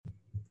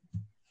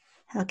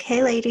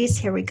Okay, ladies,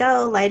 here we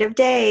go. Light of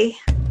day.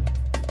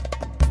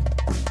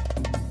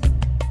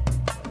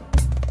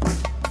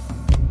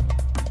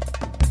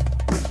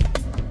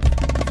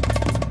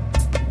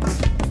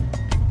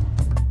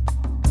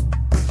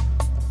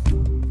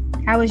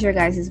 How was your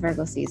guys'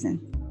 Virgo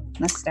season?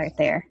 Let's start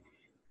there.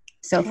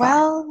 So far.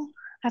 Well,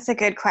 that's a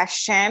good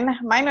question.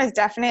 Mine was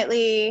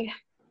definitely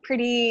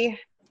pretty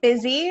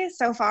busy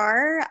so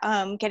far,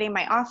 getting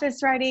my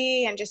office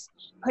ready and just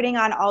putting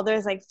on all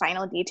those like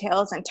final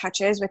details and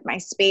touches with my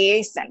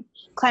space and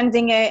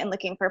cleansing it and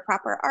looking for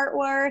proper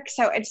artwork.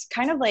 So it's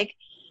kind of like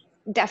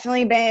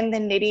definitely been the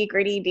nitty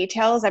gritty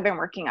details I've been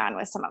working on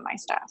with some of my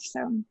stuff.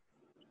 So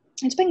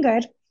it's been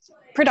good.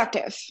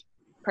 Productive.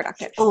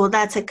 Oh,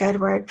 that's a good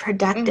word.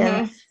 Productive.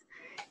 Mm-hmm.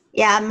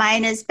 Yeah,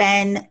 mine has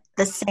been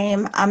the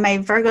same. My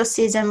Virgo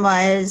season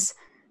I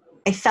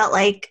felt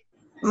like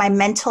my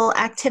mental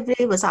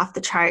activity was off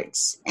the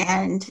charts,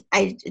 and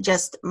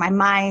my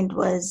mind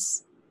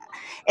was,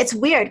 it's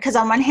weird because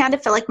on one hand I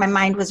felt like my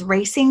mind was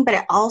racing, but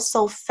it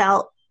also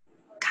felt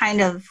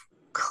kind of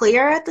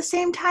clear at the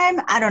same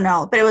time. I don't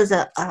know, but it was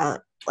a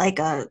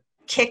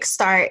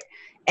kickstart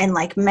and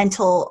like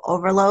mental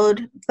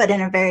overload, but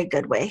in a very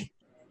good way.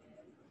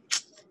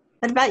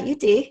 What about you,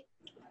 Dee?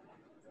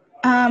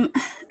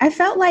 I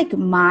felt like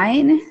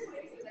mine,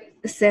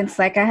 since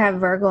like I have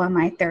Virgo in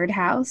my third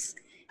house,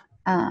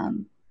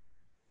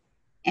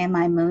 and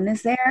my moon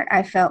is there,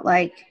 I felt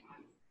like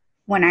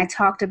when I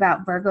talked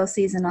about Virgo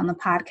season on the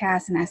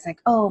podcast and I was like,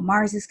 oh,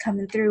 Mars is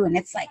coming through and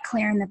it's like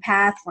clearing the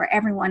path for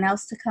everyone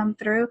else to come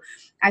through.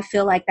 I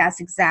feel like that's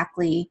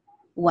exactly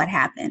what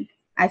happened.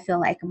 I feel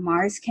like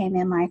Mars came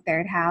in my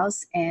third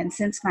house, and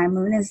since my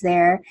moon is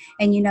there,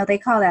 and you know, they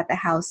call that the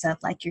house of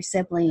like your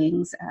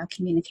siblings,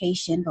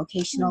 communication,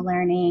 vocational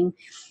learning,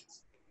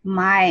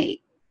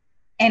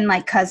 and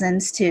like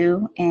cousins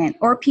too,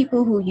 or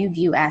people who you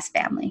view as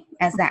family,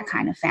 as that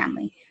kind of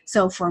family.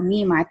 So for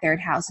me, my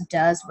third house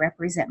does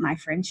represent my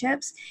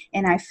friendships.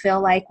 And I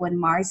feel like when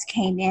Mars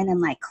came in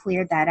and like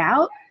cleared that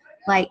out,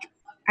 like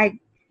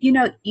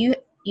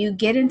you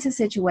get into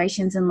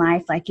situations in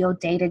life, like you'll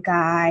date a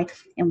guy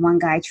and one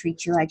guy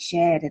treats you like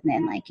shit. And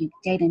then like you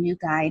date a new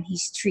guy and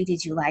he's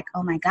treated you like,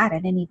 oh my God, I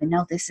didn't even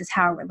know this is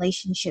how a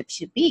relationship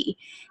should be.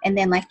 And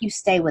then like you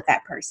stay with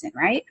that person,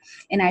 right?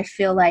 And I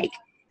feel like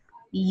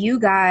you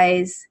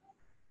guys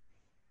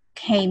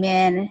came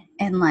in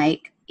and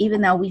like,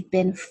 even though we've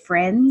been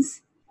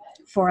friends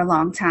for a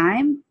long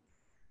time,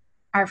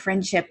 our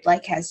friendship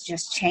like has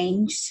just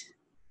changed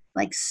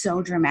like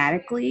so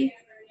dramatically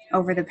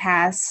over the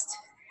past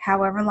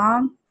however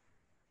long.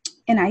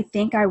 And I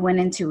think I went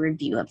into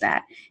review of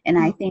that. And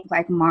I think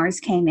like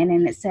Mars came in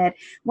and it said,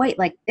 wait,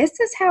 like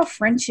this is how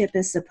friendship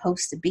is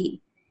supposed to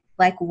be,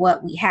 like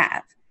what we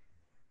have.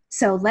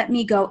 So let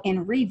me go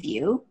and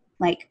review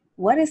like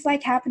what is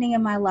like happening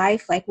in my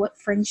life, like what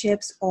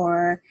friendships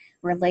or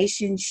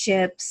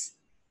relationships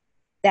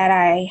that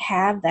I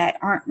have that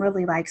aren't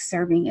really like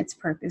serving its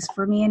purpose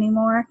for me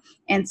anymore.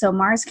 And so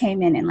Mars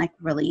came in and like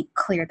really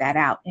cleared that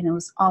out. And it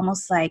was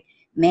almost like,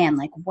 man,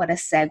 like what a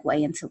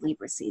segue into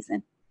Libra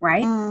season,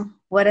 right?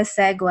 What a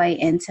segue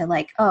into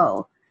like,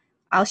 oh,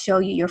 I'll show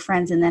you your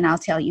friends and then I'll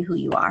tell you who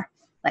you are.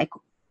 Like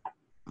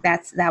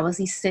that was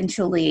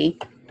essentially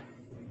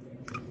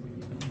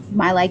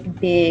my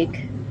like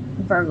big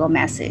Virgo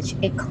message.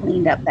 It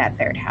cleaned up that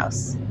third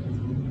house.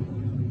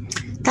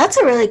 That's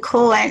a really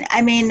cool one.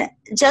 I mean,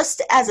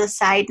 just as a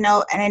side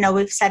note, and I know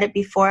we've said it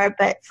before,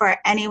 but for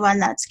anyone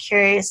that's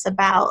curious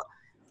about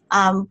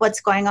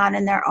what's going on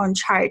in their own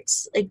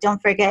charts, like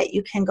don't forget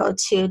you can go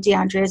to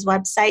DeAndrea's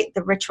website,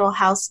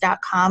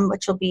 theritualhouse.com,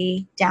 which will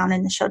be down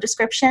in the show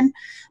description.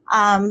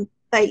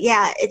 But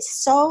yeah, it's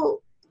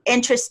so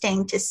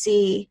interesting to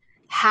see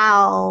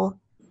how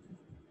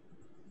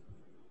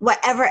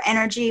whatever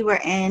energy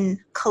we're in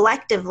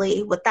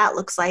collectively, what that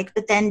looks like,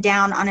 but then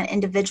down on an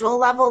individual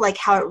level, like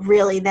how it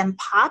really then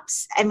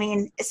pops. I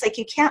mean, it's like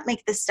you can't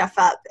make this stuff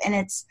up. And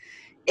it's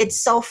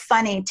so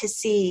funny to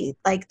see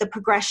like the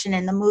progression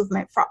and the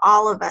movement for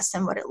all of us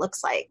and what it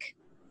looks like.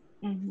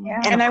 Mm-hmm.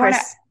 Yeah. And of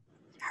course,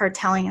 her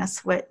telling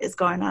us what is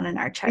going on in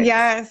our charts.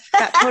 Yes,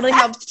 that totally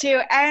helps too.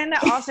 And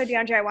also,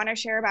 DeAndre, I want to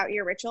share about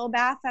your ritual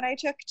bath that I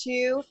took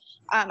too.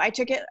 I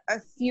took it a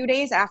few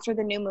days after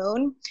the new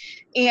moon,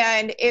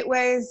 and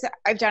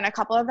I've done a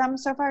couple of them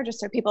so far,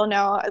 just so people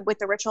know, with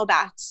the ritual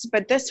baths,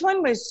 but this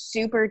one was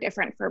super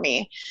different for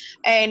me.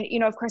 And, you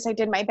know, of course I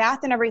did my bath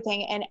and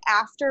everything. And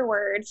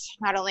afterwards,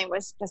 not only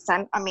was the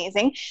sun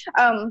amazing,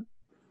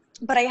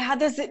 but I had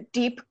this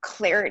deep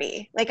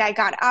clarity. Like I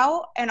got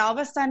out and all of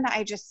a sudden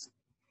I just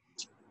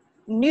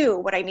knew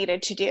what I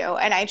needed to do.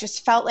 And I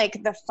just felt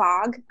like the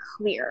fog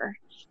clear.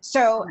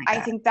 So I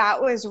think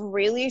that was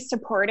really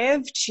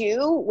supportive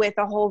too with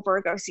the whole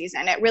Virgo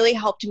season. It really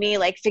helped me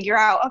like figure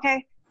out,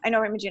 okay, I know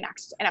what I'm gonna do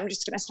next and I'm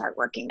just gonna start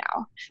working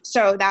now.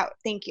 So that,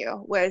 thank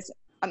you, was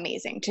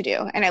amazing to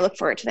do. And I look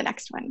forward to the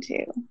next one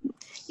too.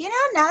 You know,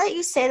 now that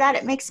you say that,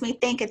 it makes me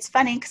think it's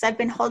funny because I've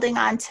been holding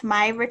on to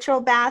my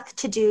ritual bath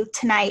to do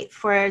tonight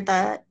for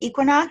the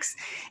Equinox.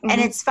 Mm-hmm.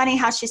 And it's funny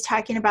how she's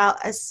talking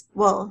about us,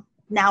 well,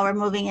 now we're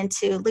moving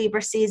into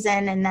Libra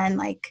season, and then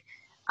like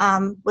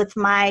with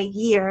my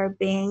year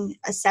being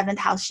a 7th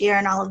house year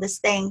and all of this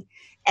thing.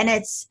 And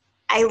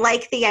I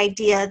like the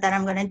idea that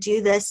I'm going to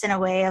do this in a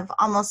way of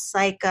almost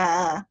like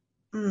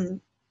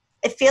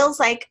it feels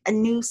like a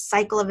new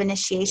cycle of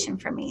initiation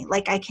for me.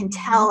 Like I can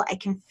tell, I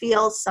can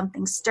feel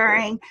something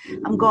stirring.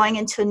 I'm going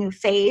into a new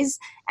phase.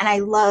 And I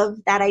love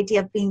that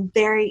idea of being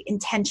very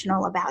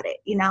intentional about it,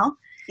 you know?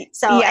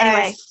 So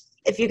anyway,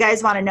 if you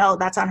guys want to know,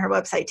 that's on her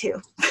website too.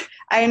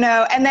 I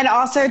know. And then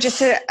also just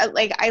to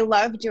like, I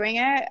love doing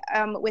it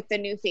with the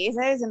new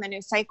phases and the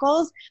new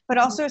cycles, but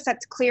also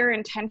sets clear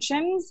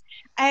intentions.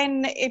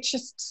 And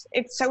it's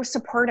so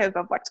supportive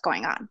of what's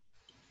going on.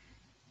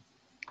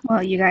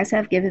 Well, you guys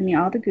have given me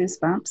all the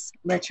goosebumps,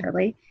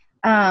 literally.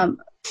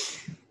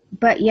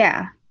 But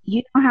yeah,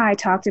 you know how I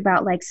talked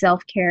about like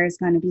self-care is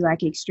going to be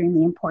like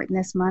extremely important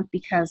this month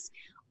because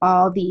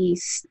all the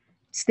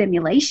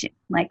stimulation,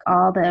 like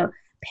all the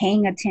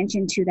paying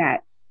attention to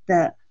that,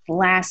 the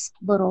last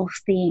little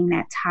thing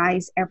that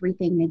ties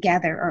everything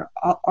together,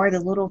 or the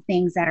little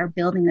things that are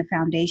building the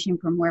foundation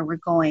from where we're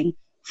going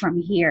from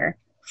here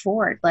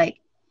forward. Like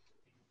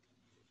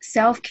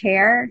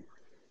self-care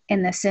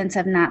in the sense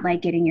of not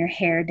like getting your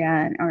hair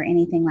done or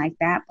anything like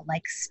that, but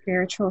like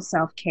spiritual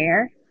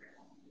self-care.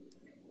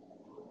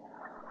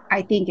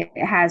 I think it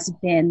has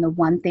been the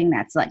one thing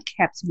that's like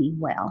kept me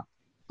well.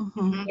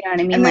 You know what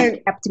I mean?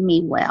 Like kept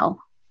me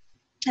well.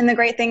 And the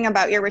great thing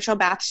about your ritual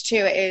baths too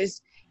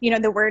is, you know,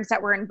 the words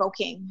that we're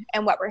invoking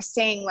and what we're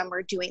saying when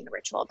we're doing the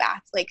ritual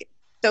bath, like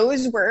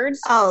those words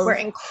were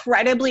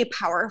incredibly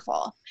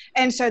powerful.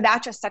 And so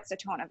that just sets the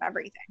tone of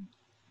everything.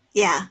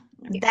 Yeah.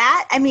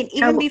 That, I mean,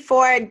 even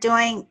before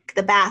doing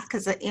the bath,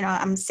 because, you know,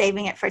 I'm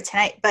saving it for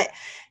tonight, but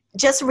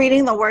just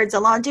reading the words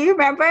alone. Do you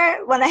remember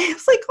when I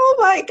was like, oh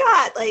my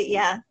God, like,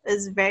 yeah, it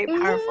was very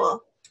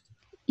powerful.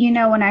 You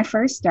know, when I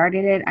first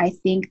started it, I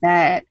think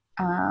that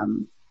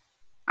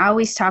I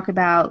always talk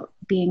about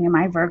being in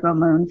my Virgo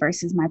moon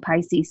versus my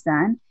Pisces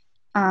sun.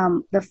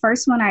 The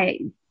first one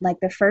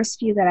the first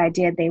few that I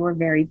did, they were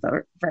very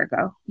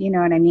Virgo. You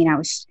know what I mean? I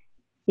was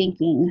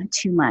thinking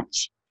too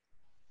much.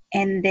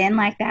 And then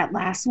like that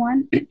last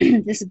one,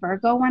 this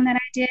Virgo one that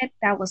I did,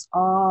 that was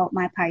all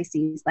my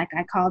Pisces. Like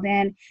I called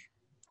in,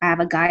 I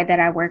have a guy that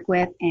I work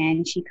with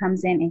and she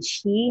comes in and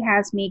she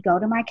has me go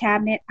to my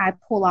cabinet. I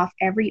pull off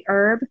every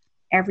herb,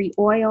 every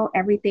oil,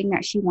 everything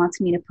that she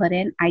wants me to put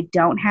in. I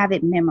don't have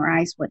it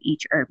memorized what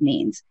each herb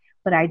means,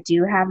 but I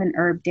do have an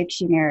herb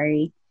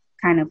dictionary,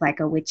 kind of like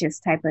a witch's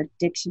type of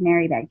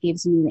dictionary that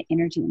gives me the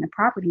energy and the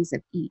properties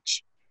of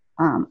each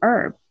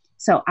herb.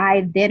 So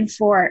I then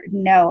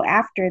know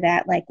after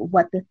that, like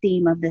what the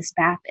theme of this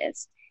bath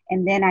is.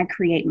 And then I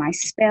create my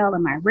spell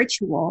and my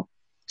ritual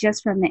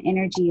just from the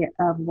energy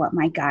of what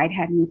my guide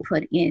had me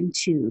put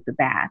into the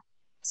bath.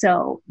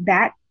 So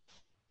that,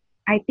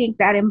 I think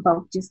that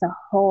invoked just a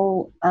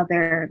whole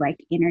other like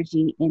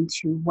energy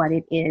into what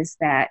it is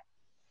that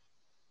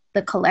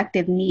the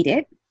collective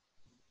needed,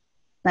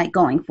 like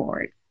going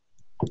forward.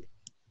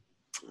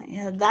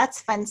 Yeah,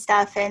 that's fun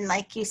stuff. And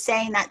like you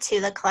saying that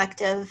to the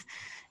collective,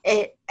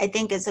 it, I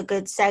think, is a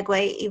good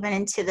segue even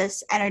into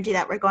this energy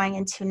that we're going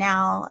into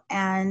now,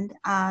 and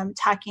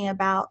talking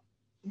about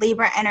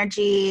Libra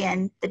energy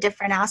and the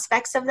different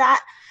aspects of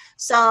that.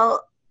 So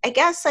I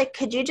guess, like,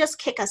 could you just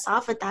kick us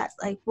off with that?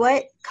 Like,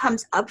 what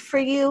comes up for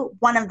you?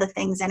 One of the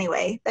things,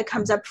 anyway, that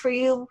comes up for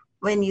you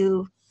when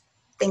you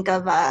think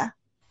of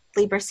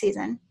Libra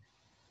season.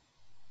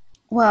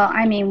 Well,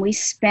 I mean, we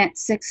spent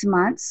 6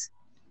 months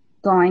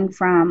going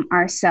from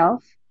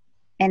ourself,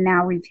 and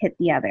now we've hit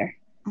the other,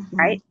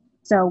 right?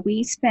 So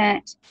we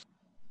spent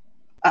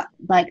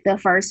like the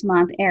first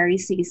month,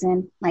 Aries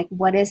season, like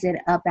what is it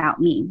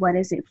about me? What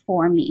is it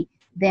for me?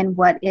 Then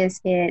what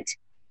is it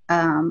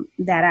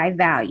that I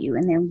value?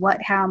 And then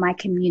how am I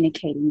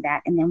communicating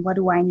that? And then what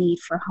do I need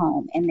for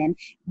home? And then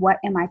what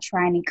am I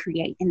trying to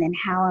create? And then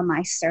how am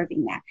I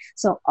serving that?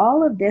 So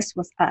all of this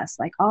was us,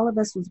 like all of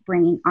us was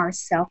bringing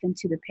ourself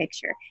into the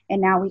picture.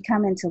 And now we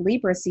come into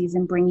Libra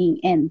season, bringing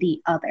in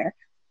the other,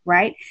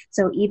 right?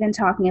 So even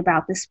talking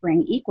about the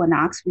spring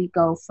equinox, we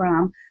go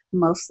from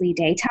mostly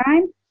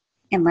daytime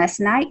and less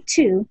night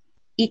to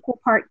equal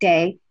part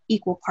day,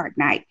 equal part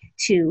night,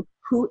 to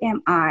who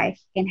am I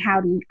and how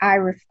do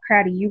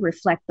you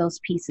reflect those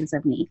pieces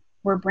of me?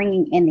 We're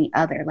bringing in the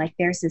other. Like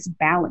there's this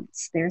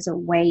balance. There's a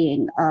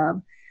weighing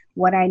of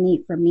what I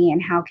need for me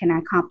and how can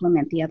I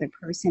complement the other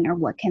person, or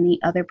what can the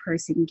other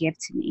person give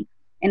to me?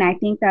 And I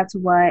think that's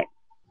what,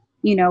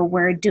 you know,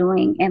 we're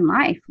doing in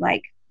life.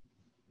 Like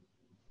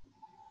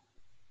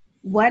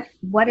what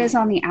is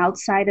on the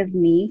outside of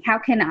me? How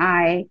can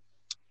I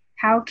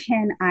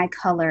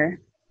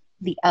color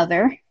the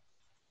other?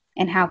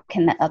 And how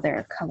can the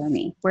other color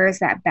me? Where is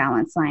that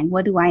balance line?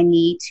 What do I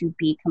need to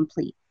be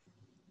complete?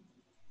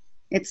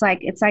 It's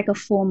like a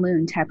full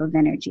moon type of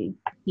energy.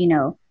 You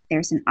know,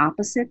 there's an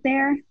opposite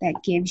there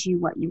that gives you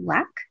what you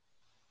lack,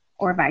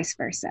 or vice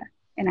versa.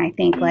 And I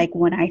think like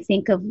when I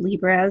think of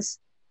Libras,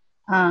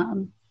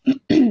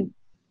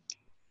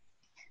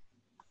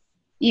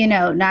 you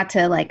know, not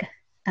to like,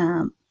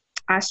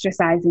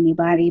 ostracize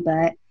anybody,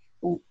 but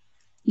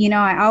you know,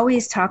 I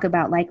always talk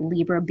about like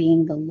Libra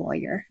being the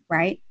lawyer,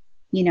 right?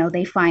 You know,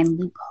 they find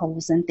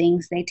loopholes and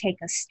things. They take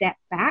a step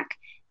back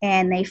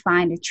and they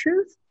find a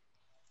truth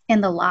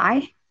in the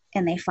lie,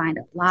 and they find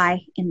a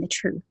lie in the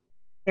truth.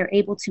 They're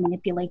able to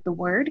manipulate the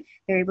word.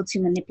 They're able to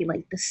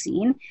manipulate the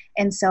scene.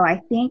 And so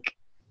I think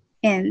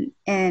in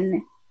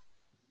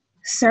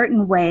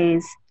certain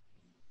ways,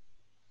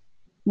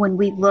 when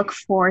we look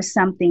for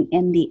something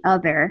in the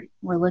other,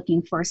 we're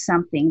looking for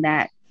something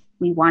that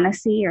we want to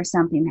see or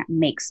something that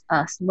makes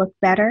us look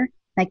better.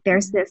 Like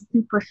there's this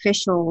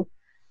superficialness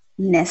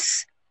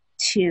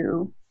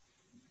to,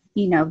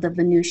 you know, the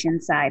Venusian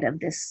side of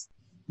this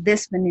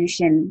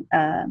Venusian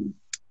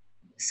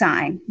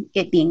sign,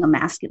 it being a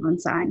masculine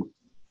sign.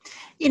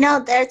 You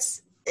know,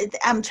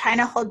 I'm trying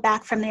to hold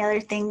back from the other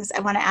things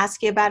I want to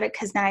ask you about it,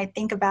 because now I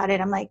think about it,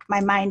 I'm like,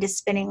 my mind is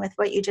spinning with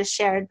what you just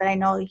shared, but I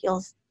know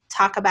you'll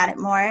talk about it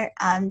more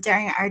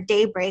during our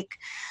day break.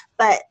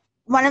 But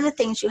one of the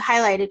things you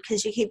highlighted,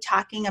 because you keep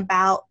talking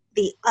about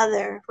the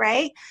other,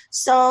 right?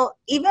 So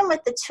even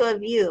with the two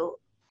of you,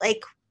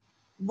 like,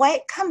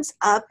 what comes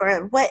up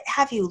or what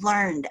have you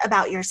learned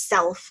about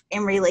yourself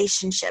in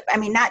relationship? I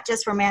mean, not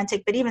just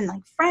romantic, but even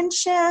like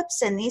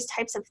friendships and these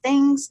types of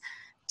things.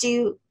 Do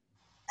you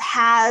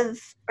have,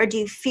 or do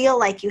you feel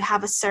like you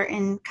have a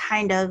certain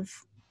kind of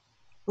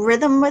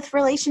rhythm with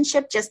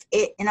relationship, just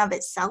it in of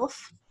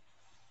itself?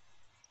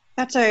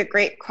 That's a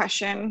great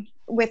question.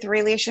 With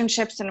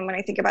relationships, and when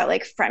I think about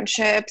like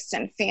friendships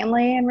and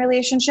family and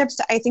relationships,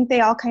 I think they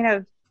all kind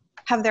of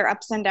have their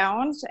ups and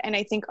downs. And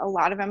I think a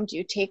lot of them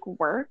do take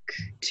work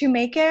to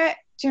make it.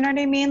 Do you know what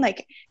I mean?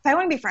 Like if I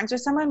want to be friends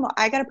with someone, well,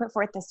 I got to put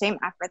forth the same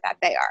effort that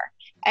they are.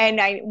 And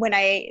when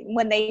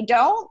they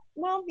don't,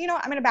 well, you know,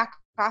 I'm going to back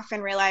off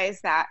and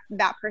realize that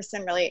that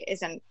person really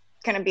isn't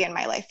going to be in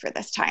my life for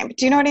this time.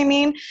 Do you know what I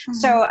mean? Mm-hmm.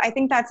 So I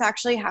think that's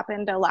actually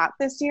happened a lot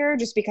this year,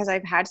 just because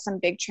I've had some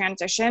big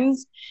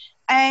transitions.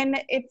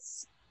 And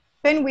it's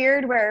been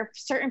weird where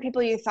certain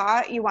people you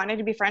thought you wanted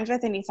to be friends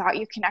with and you thought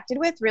you connected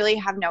with really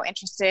have no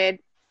interest.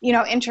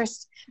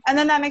 And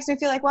then that makes me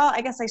feel like, well,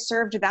 I guess I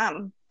served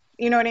them.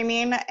 You know what I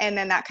mean? And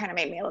then that kind of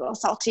made me a little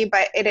salty,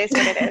 but it is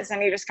what it is.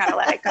 And you just kind of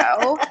let it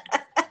go.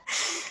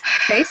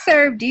 They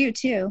served you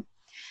too.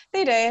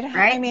 They did.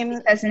 Right? I mean,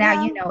 because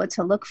now you know what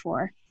to look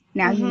for.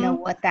 Now you know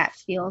what that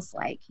feels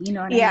like. You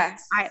know what I mean?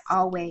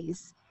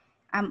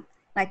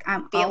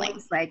 I'm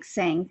always like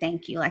saying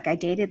thank you. Like I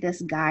dated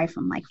this guy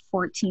from like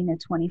 14 to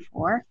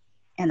 24.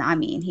 And I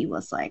mean, he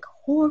was like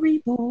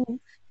horrible.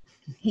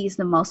 He's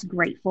the most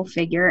grateful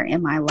figure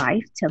in my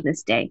life till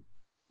this day.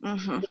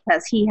 Mm-hmm.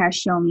 Because he has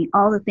shown me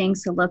all the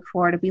things to look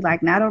for, to be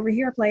like, not over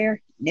here, player.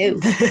 No. You know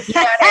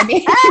what I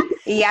mean?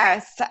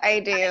 Yes, I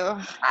do.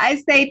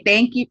 I say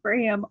thank you for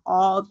him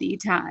all the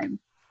time.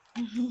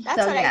 That's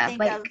what I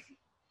think of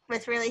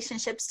with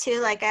relationships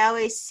too. Like I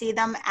always see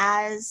them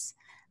as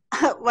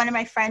one of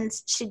my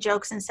friends, she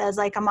jokes and says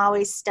like, I'm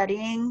always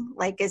studying,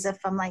 like as if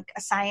I'm like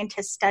a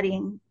scientist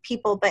studying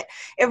people. But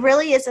it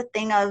really is a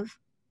thing of,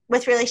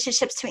 with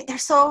relationships to me, they're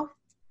so,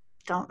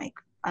 don't make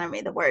fun of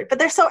me the word, but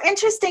they're so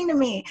interesting to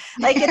me.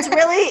 Like it's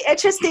really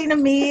interesting to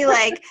me,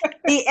 like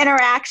the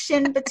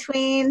interaction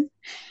between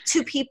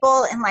two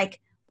people and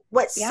like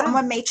what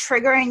someone may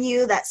trigger in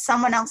you that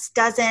someone else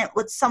doesn't,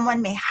 what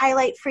someone may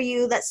highlight for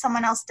you that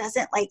someone else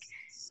doesn't. Like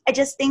I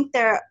just think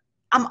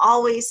I'm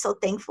always so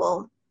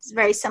thankful. It's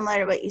very similar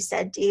to what you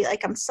said, Dee.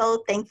 Like I'm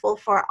so thankful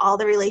for all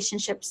the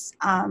relationships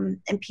and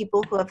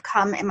people who have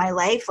come in my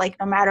life, like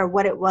no matter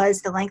what it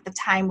was, the length of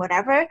time,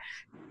 whatever,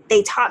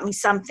 they taught me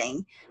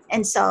something.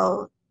 And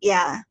so,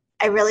 yeah,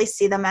 I really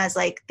see them as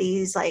like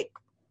these, like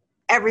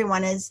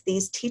everyone is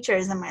these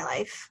teachers in my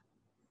life.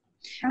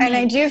 And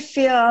I do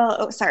feel,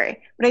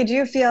 but I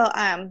do feel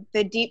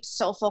the deep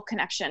soulful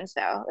connections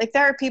though. Like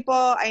there are people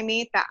I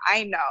meet that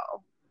I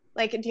know,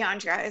 like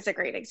Deandra is a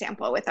great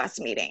example with us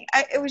meeting.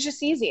 It was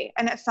just easy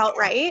and it felt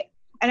right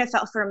and it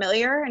felt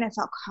familiar and it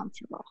felt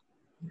comfortable.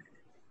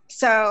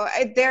 So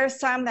there's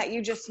some that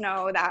you just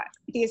know that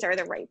these are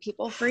the right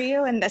people for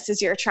you and this is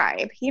your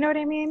tribe. You know what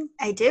I mean?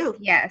 I do.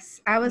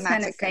 Yes. I was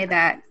going to say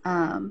that,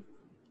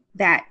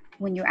 that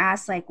when you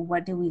ask like,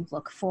 what do we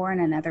look for in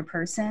another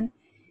person?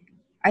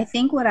 I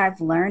think what I've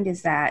learned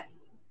is that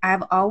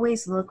I've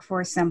always looked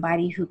for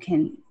somebody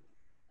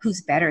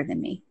who's better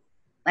than me.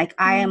 Like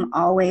I am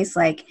always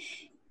like,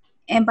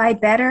 and by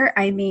better,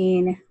 I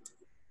mean,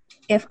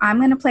 if I'm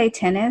going to play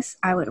tennis,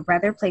 I would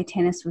rather play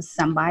tennis with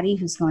somebody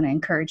who's going to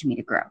encourage me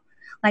to grow.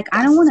 Like,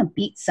 I don't want to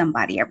beat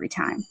somebody every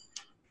time.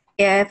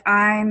 If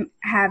I'm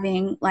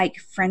having like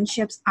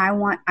friendships, I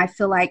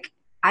feel like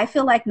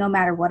no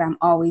matter what, I'm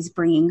always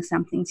bringing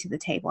something to the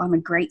table. I'm a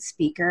great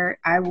speaker.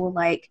 I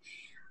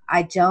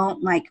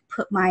don't like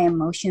put my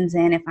emotions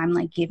in. If I'm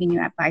like giving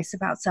you advice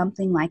about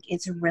something, like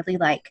it's really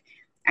like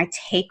I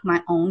take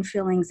my own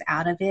feelings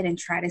out of it and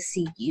try to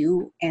see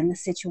you and the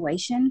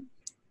situation.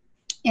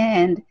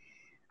 And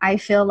I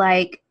feel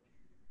like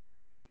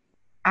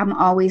I'm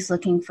always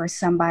looking for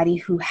somebody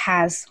who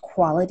has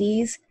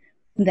qualities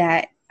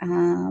that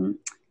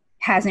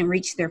hasn't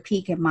reached their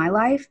peak in my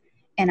life.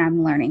 and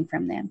I'm learning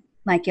from them.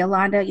 Like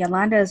Yolanda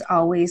is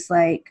always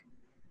like,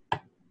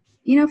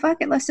 fuck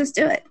it, let's just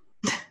do it.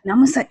 And I'm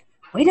almost like,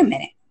 wait a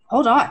minute,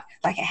 hold on.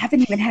 Like, I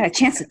haven't even had a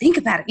chance to think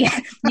about it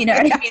yet. You know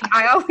what I mean?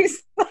 I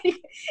always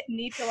like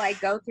need to like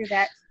go through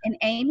that. And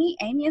Amy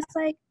is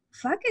like,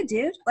 fuck it,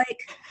 dude. Like,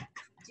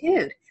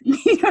 dude.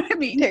 You know what I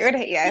mean?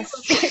 Dude, yes.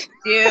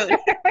 Dude.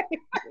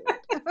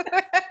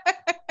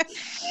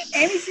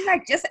 Amy, she's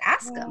like, just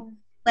ask him.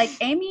 Like,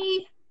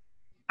 Amy,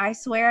 I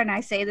swear, and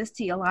I say this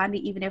to Yolanda,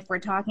 even if we're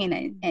talking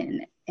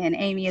and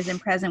Amy isn't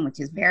present,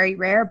 which is very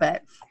rare,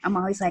 but I'm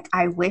always like,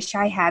 I wish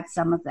I had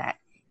some of that.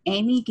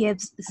 Amy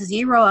gives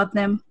 0 of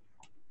them.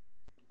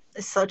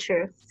 It's so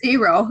true.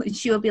 0. And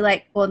she will be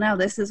like, well, no,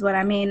 this is what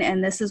I mean,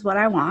 and this is what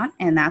I want,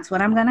 and that's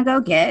what I'm going to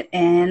go get.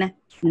 And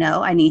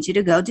no, I need you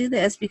to go do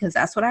this because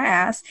that's what I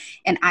asked.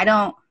 And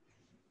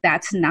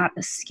that's not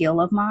a skill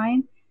of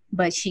mine,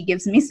 but she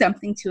gives me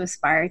something to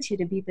aspire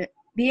to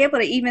be able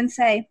to even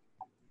say,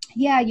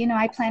 yeah,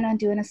 I plan on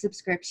doing a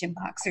subscription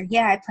box, or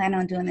yeah, I plan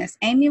on doing this.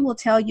 Amy will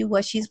tell you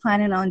what she's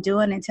planning on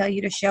doing and tell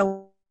you to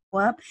show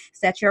up,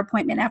 set your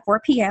appointment at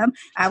 4 p.m.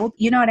 I will,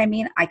 you know what I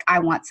mean? Like, I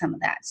want some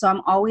of that. So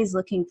I'm always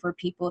looking for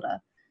people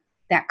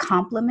that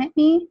compliment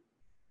me,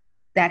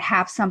 that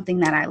have something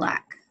that I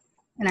lack.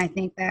 And I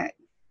think that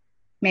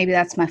maybe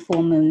that's my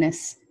full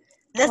moonness.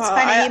 That's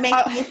funny. You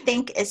make me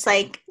think it's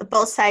like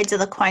both sides of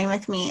the coin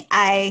with me.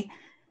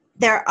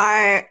 There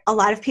are a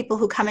lot of people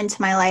who come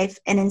into my life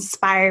and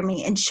inspire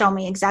me and show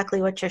me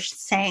exactly what you're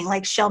saying.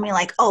 Like, show me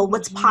like, oh,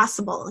 what's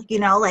possible,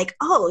 like,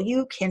 oh,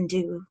 you can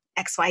do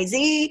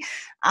XYZ.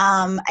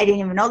 I didn't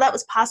even know that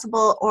was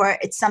possible, or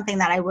it's something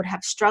that I would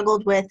have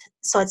struggled with.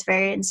 So it's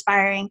very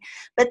inspiring.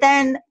 But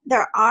then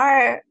there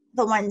are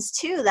the ones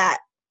too that,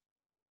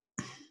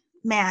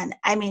 man,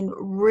 I mean,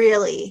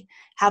 really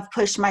have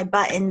pushed my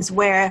buttons,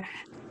 where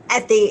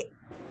at the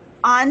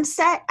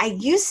onset, I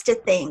used to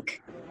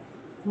think,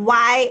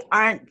 why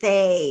aren't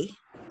they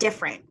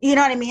different? You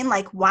know what I mean?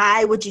 Like,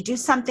 why would you do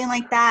something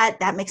like that?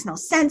 That makes no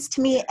sense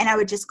to me. And I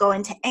would just go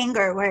into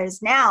anger.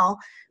 Whereas now,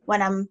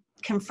 when I'm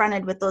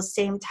confronted with those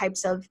same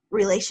types of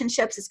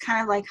relationships, it's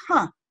kind of like,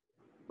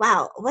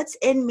 wow, what's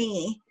in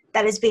me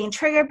that is being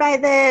triggered by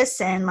this?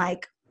 And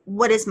like,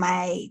 what is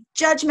my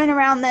judgment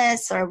around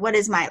this? Or what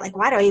is my, like,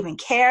 why do I even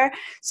care?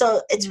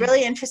 So it's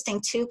really interesting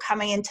too,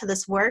 coming into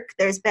this work,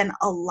 there's been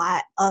a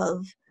lot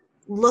of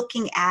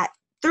looking at,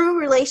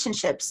 through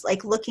relationships,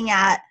 like looking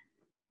at,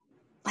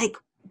 like,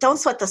 don't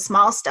sweat the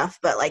small stuff,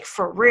 but like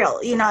for real,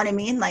 you know what I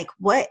mean? Like,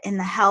 what in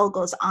the hell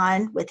goes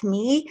on with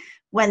me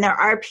when there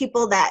are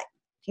people that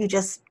you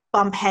just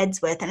bump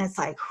heads with, and it's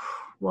like,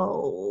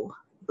 whoa,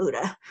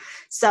 Buddha.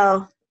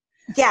 So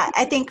yeah,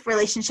 I think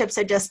relationships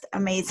are just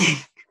amazing.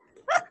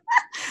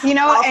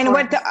 And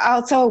what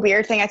also a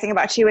weird thing I think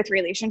about too with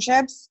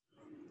relationships,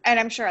 and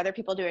I'm sure other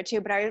people do it too,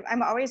 but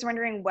I'm always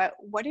wondering,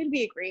 what did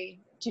we agree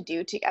to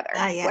do together?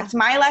 Yeah. What's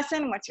my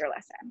lesson? What's your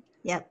lesson?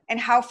 Yep. And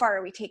how far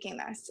are we taking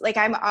this? Like,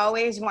 I'm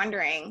always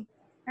wondering,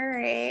 all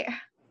right,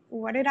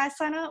 what did I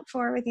sign up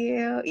for with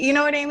you? You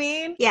know what I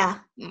mean? Yeah.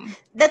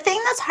 The thing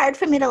that's hard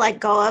for me to let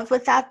go of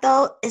with that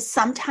though, is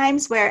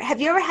sometimes have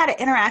you ever had an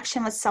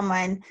interaction with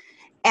someone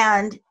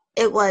and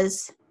it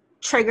was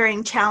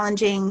triggering,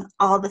 challenging,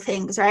 all the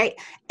things, right?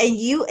 And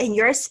you in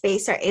your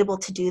space are able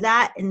to do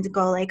that and to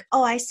go like,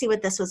 oh, I see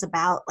what this was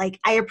about. Like,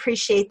 I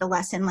appreciate the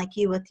lesson, like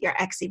you with your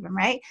ex even,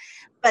 right?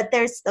 But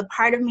there's the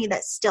part of me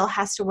that still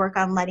has to work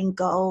on letting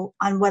go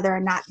on whether or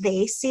not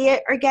they see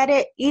it or get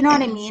it. You know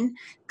what I mean?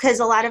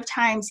 Because a lot of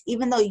times,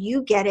 even though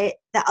you get it,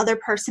 the other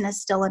person is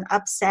still an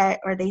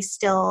upset, or they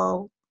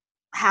still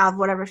have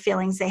whatever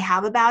feelings they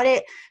have about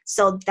it.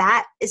 So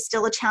that is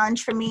still a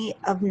challenge for me,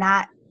 of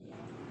not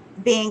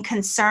being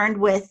concerned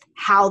with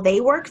how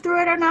they work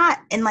through it or not,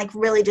 and like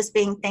really just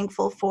being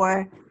thankful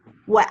for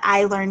what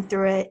I learned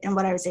through it and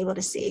what I was able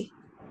to see.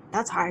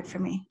 That's hard for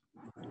me.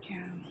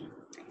 Yeah.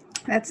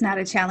 That's not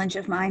a challenge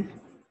of mine.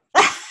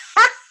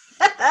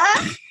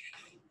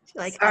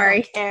 Like, sorry.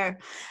 I don't care.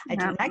 I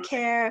do not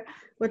care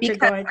what you're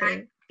going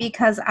through.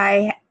 Because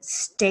I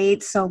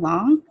stayed so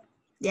long.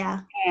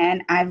 Yeah.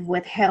 And I've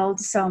withstood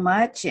so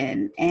much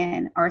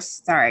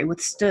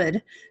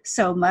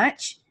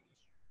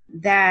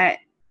that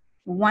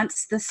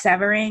once the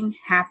severing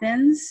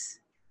happens,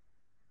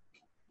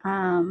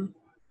 I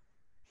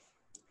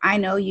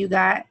know you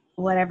got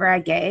whatever I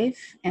gave,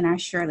 and I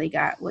surely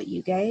got what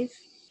you gave.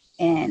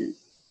 And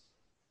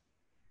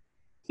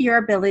your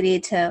ability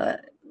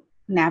to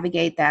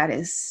navigate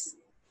that's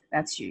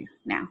you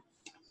now.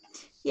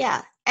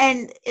 Yeah.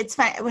 And it's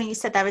fine. When you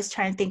said that, I was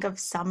trying to think of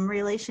some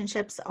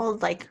relationships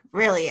old, like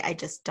really, I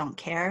just don't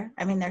care.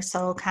 I mean, they're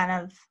so kind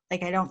of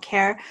like, I don't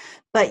care,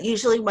 but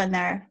usually when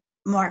they're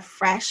more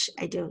fresh,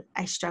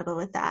 I struggle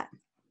with that.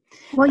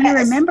 Well, you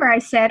remember I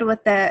said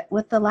with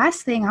the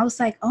last thing, I was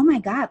like, oh my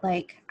God,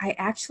 like I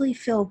actually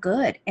feel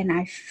good. And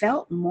I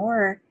felt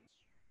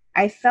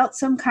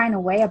some kind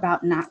of way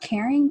about not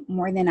caring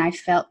more than I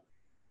felt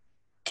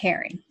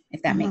caring,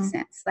 if that makes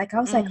sense. Like I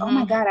was like, oh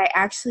my God, I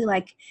actually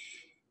like,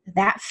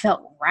 that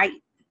felt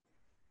right.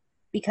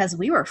 because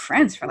we were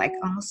friends for like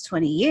almost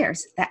 20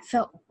 years. That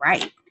felt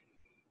right.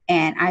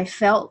 And I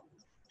felt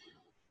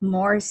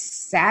more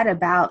sad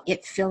about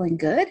it feeling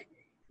good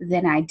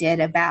than I did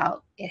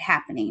about it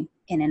happening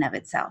in and of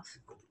itself.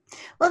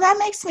 Well, that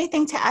makes me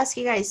think to ask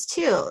you guys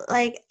too,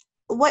 like,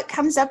 what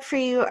comes up for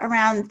you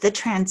around the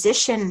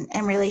transition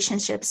in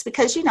relationships?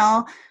 Because, you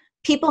know,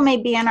 people may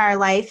be in our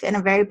life in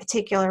a very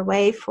particular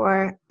way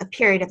for a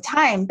period of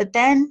time, but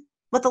then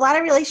with a lot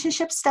of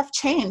relationships, stuff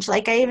change.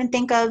 Like, I even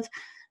think of,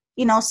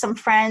 you know, some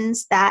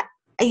friends that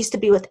I used to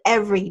be with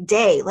every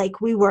day. Like,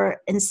 we were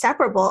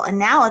inseparable. And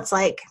now it's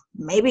like,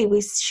 maybe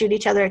we shoot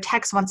each other a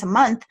text once a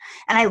month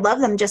and I love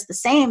them just the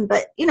same,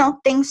 but, you know,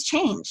 things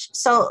change.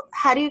 So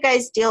how do you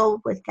guys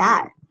deal with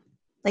that?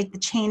 Like the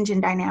change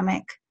in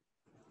dynamic,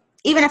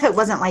 even if it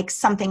wasn't like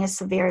something as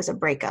severe as a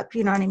breakup,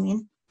 you know what I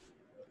mean?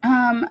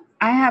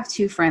 I have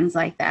two friends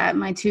like that.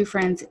 My two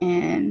friends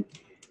in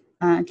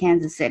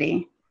Kansas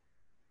City.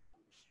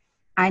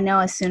 I know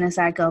as soon as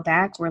I go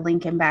back, we're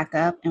linking back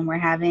up and we're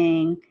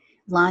having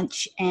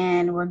lunch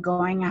and we're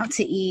going out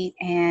to eat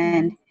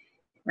and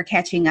we're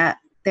catching up.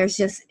 They're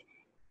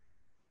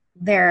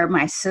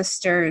my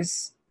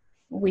sisters.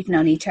 We've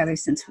known each other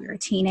since we were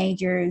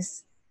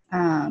teenagers.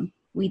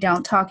 We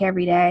don't talk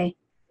every day.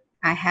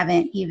 I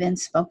haven't even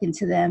spoken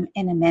to them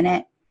in a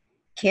minute.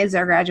 Kids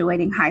are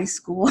graduating high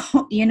school.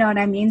 You know what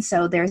I mean?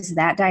 So there's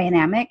that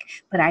dynamic.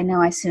 But I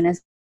know as soon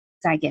as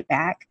I get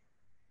back,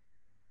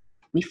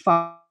 we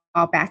fall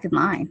back in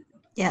line.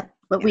 Yep.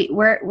 But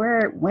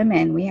we're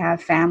women. We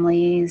have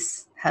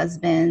families,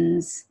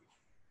 husbands,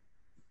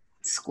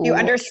 school. You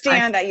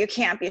understand that you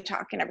can't be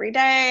talking every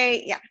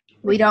day. Yeah.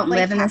 We don't Life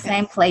live in happens. the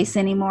same place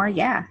anymore.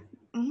 Yeah.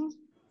 Mm-hmm.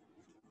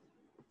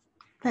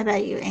 What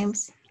about you,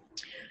 Ames?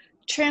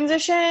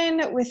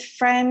 Transition with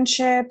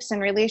friendships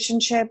and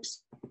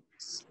relationships.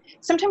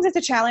 Sometimes it's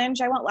a challenge,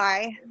 I won't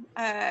lie.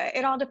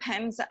 It all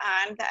depends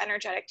on the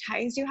energetic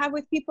ties you have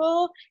with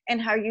people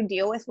and how you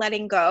deal with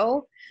letting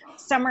go.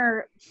 Some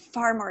are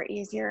far more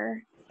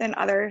easier than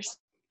others.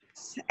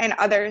 And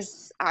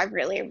others I've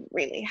really,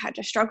 really had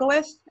to struggle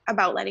with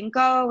about letting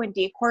go and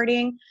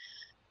de-courting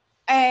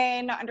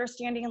and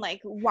understanding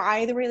like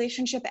why the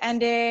relationship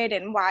ended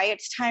and why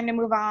it's time to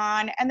move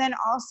on. And then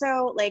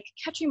also like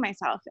catching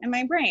myself in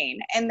my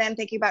brain and then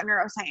thinking about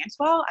neuroscience.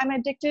 Well, I'm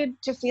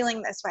addicted to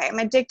feeling this way. I'm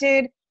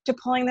addicted to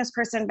pulling this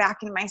person back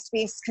in my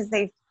space because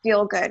they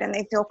feel good and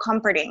they feel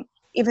comforting,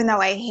 even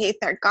though I hate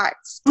their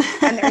guts.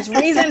 And there's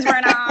reasons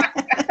we're not,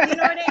 you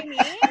know what I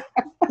mean?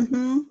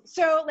 Mm-hmm.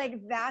 So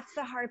like, that's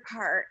the hard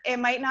part.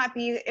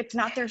 It's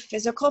not their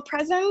physical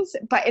presence,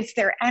 but it's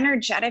their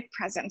energetic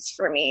presence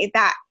for me.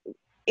 That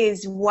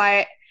is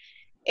what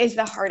is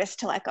the hardest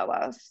to let go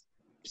of.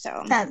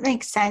 So that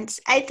makes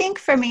sense. I think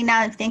for me now,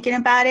 I'm thinking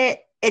about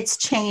it, it's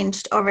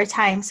changed over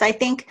time. So I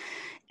think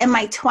in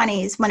my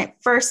 20s, when it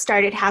first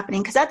started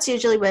happening, because that's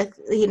usually with,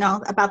 you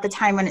know, about the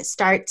time when it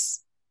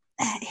starts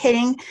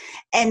hitting.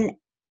 And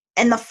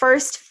in the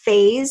first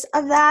phase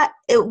of that,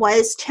 it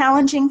was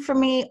challenging for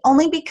me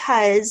only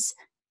because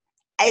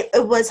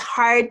it was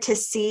hard to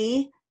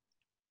see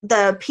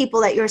the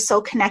people that you're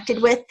so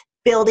connected with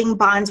building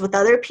bonds with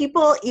other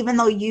people, even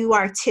though you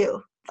are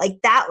too.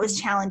 Like that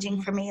was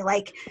challenging for me,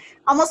 like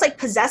almost like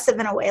possessive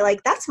in a way.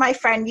 Like, that's my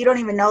friend. You don't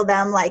even know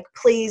them. Like,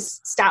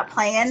 please stop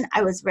playing.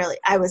 I was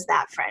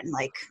that friend.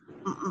 Like,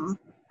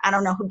 I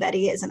don't know who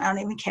Betty is and I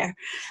don't even care.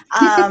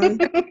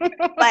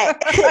 But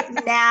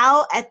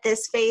now at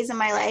this phase in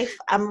my life,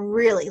 I'm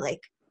really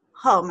like,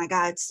 oh my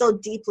God, so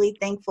deeply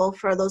thankful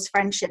for those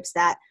friendships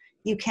that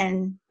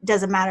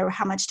doesn't matter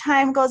how much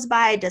time goes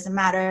by, doesn't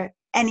matter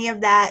any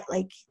of that.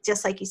 Like,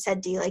 just like you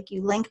said, Dee, like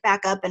you link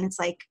back up and it's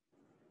like,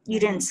 you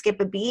didn't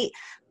skip a beat.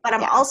 But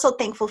I'm also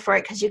thankful for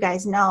it because you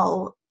guys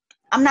know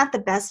I'm not the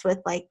best with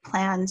like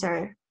plans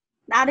or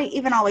not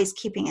even always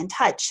keeping in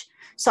touch.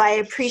 So I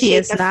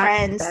appreciate the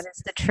friends. That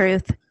is the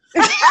truth.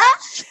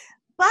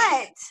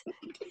 But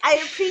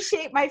I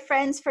appreciate my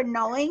friends for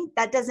knowing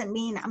that doesn't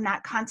mean I'm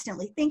not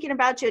constantly thinking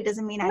about you. It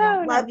doesn't mean I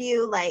don't love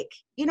you. Like,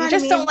 you know what I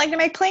mean? You just don't like to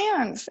make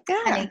plans.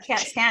 Yeah. And I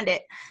can't stand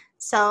it.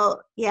 So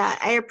yeah,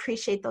 I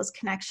appreciate those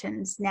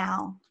connections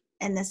now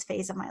in this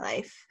phase of my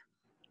life.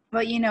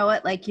 Well, you know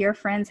what? Like, your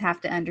friends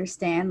have to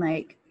understand,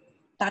 like,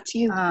 that's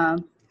you.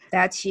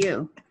 That's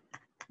you.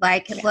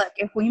 Like, look,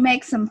 if we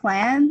make some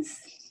plans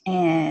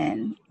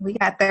and we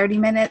got 30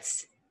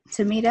 minutes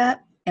to meet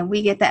up and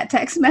we get that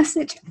text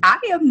message, I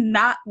am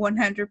not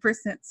 100%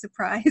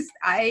 surprised.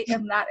 I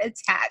am not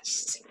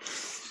attached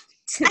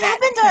to that. I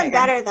have been doing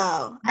better,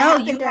 though. No,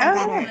 you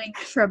are doing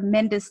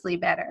tremendously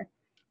better.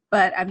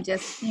 But I'm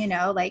just, you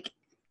know, like,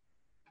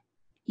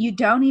 you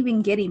don't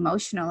even get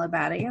emotional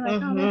about it. You're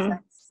like, oh, that's nice.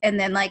 And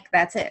then, like,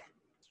 that's it.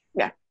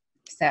 Yeah.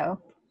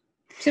 So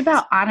it's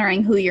about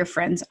honoring who your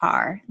friends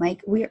are.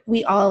 Like,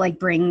 we all, like,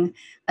 bring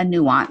a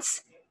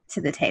nuance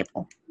to the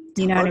table.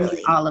 You know what I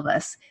mean? All of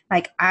us.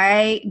 Like,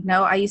 I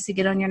know I used to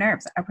get on your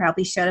nerves. I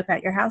probably showed up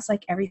at your house,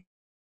 like, every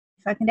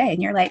fucking day.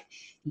 And you're like,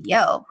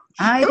 yo,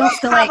 I It don't was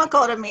feel like.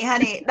 comical to me,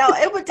 honey. No,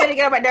 didn't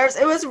get on my nerves.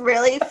 It was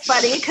really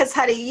funny because,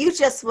 honey, you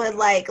just would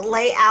like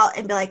lay out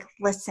and be like,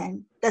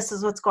 listen, this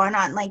is what's going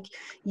on. Like,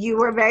 you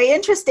were very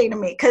interesting to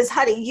me because,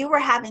 honey, you were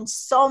having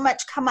so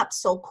much come up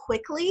so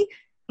quickly.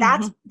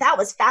 That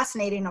was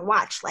fascinating to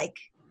watch. Like,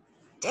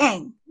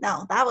 dang,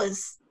 no, that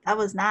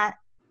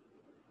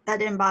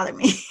didn't bother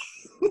me.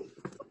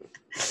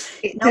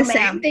 No,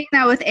 same thing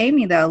now with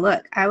Amy, though.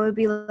 Look, I would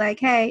be like,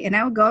 hey, and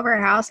I would go over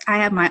her house. I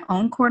have my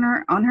own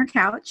corner on her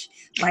couch.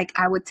 Like,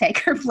 I would take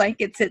her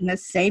blankets in the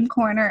same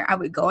corner. I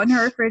would go in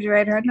her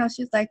refrigerator. I know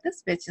she's like,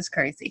 this bitch is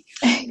crazy.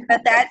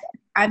 But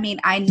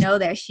I know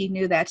that she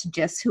knew that's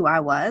just who I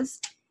was.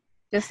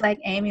 Just like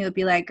Amy would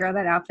be like, girl,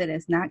 that outfit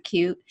is not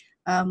cute.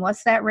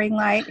 What's that ring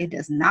light? It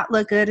does not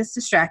look good. It's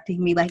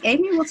distracting me. Like,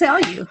 Amy will tell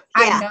you.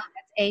 Yeah. I know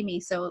that's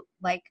Amy. So,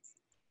 like,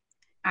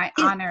 I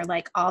honor,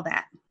 like, all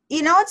that.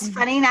 You know what's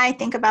funny now I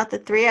think about the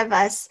three of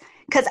us,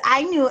 because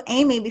I knew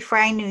Amy before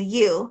I knew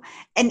you.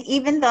 And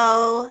even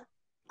though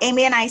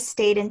Amy and I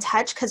stayed in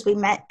touch because we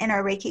met in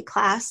our Reiki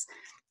class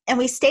and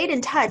we stayed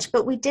in touch,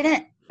 but we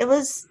didn't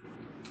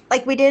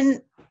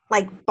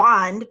like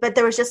bond, but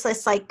there was just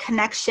this like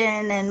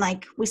connection and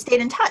like we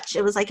stayed in touch.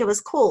 It was like, it was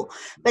cool.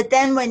 But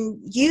then when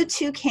you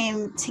two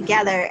came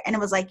together and it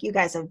was like, you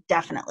guys have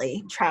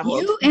definitely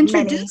traveled. You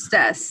introduced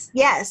us.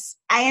 Yes.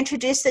 I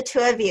introduced the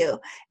two of you,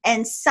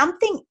 and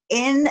something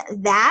in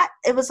that,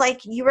 it was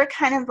like, you were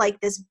kind of like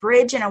this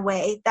bridge in a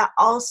way that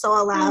also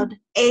allowed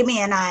Amy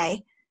and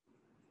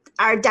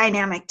our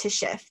dynamic to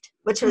shift,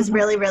 which was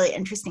really, really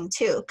interesting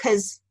too.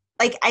 Cause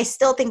like, I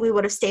still think we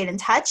would have stayed in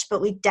touch,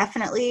 but we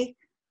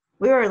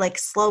were like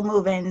slow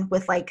moving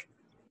with like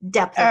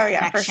depth of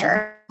connection. For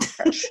sure.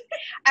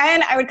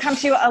 And I would come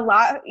to you a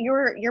lot.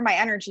 You're my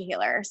energy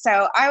healer.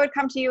 So I would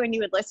come to you and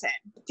you would listen.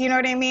 Do you know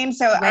what I mean?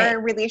 So our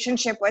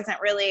relationship wasn't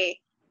really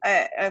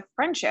a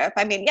friendship.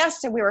 I mean, yes,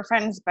 we were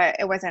friends, but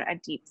it wasn't a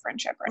deep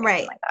friendship or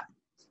anything like that.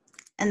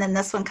 And then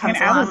this one comes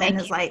along and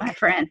is like, my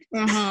friend.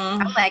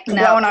 I'm like, no,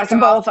 blowing us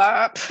both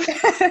up.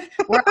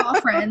 We're all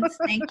friends.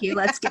 Thank you.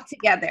 Let's get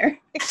together.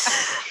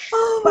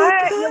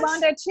 But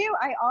Yolanda, too,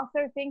 I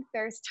also think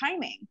there's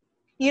timing.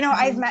 You know,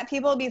 I've met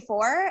people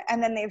before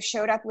and then they've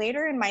showed up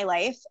later in my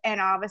life and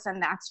all of a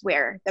sudden that's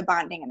where the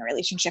bonding and the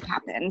relationship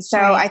happens. So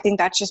I think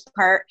that's just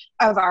part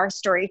of our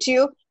story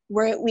too,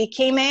 where we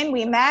came in,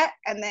 we met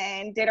and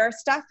then did our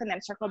stuff and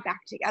then circled back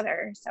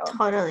together. So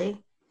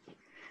totally.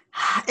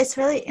 It's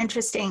really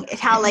interesting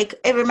how like,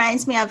 it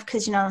reminds me of,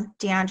 because, you know,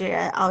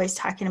 DeAndrea always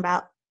talking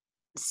about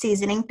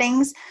seasoning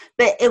things,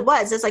 but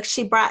it's like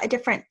she brought a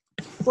different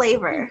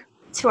flavor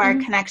to our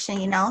connection,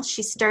 you know.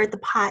 She stirred the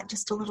pot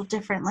just a little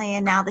differently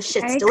and now the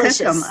shit's delicious.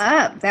 Cook them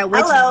up. That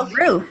witch is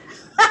brew.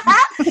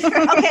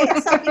 Okay,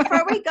 so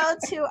before we go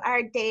to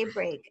our day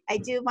break, I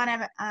do want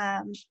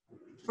to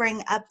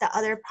bring up the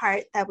other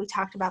part that we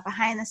talked about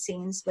behind the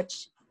scenes,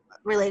 which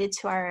related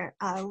to our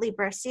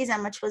Libra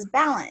season, which was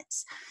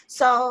balance.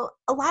 So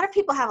a lot of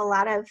people have a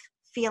lot of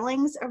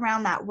feelings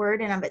around that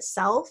word in of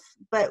itself,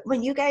 but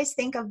when you guys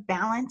think of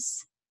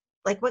balance,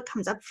 like what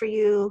comes up for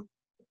you?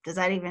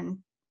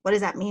 What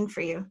does that mean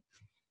for you?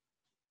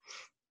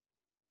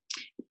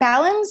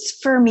 Balance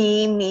for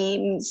me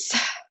means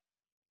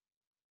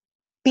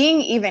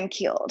being even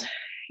keeled,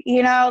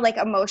 you know, like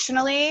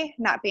emotionally,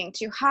 not being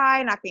too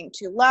high, not being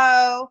too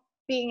low,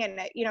 being in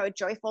a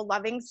joyful,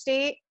 loving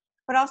state,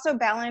 but also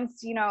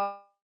balance, you know,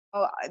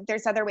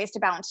 there's other ways to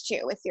balance too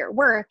with your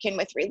work and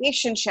with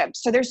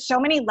relationships. So there's so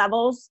many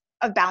levels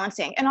of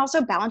balancing and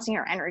also balancing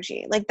your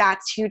energy. Like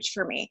that's huge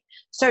for me.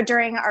 So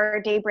during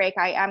our day break,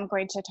 I am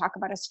going to talk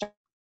about a stone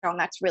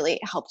that's really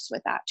helps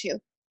with that too.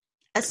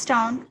 A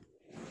stone?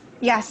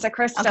 Yes, a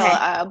crystal,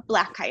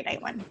 black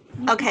kyanite one.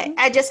 Okay.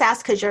 I just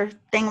asked because your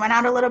thing went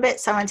out a little bit,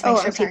 so I wanted to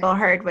make sure people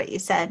heard what you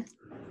said.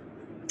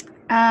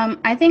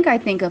 I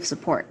think of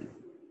support.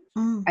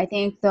 I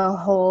think the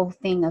whole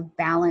thing of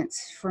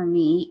balance for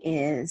me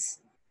is,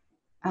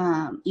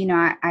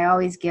 I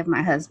always give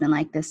my husband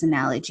like this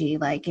analogy,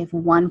 like if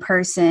one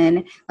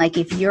person, like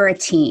if you're a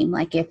team,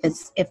 like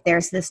if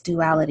there's this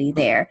duality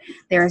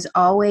there's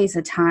always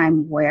a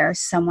time where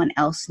someone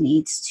else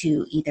needs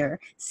to either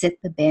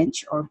sit the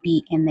bench or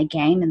be in the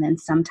game. And then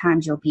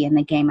sometimes you'll be in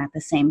the game at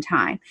the same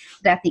time.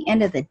 But at the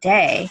end of the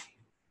day,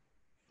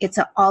 it's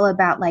all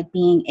about like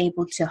being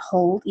able to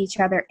hold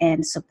each other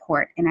and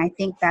support. And I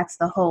think that's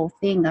the whole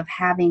thing of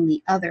having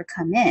the other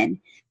come in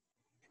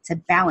to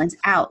balance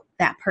out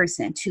that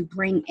person, to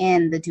bring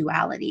in the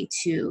duality,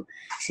 to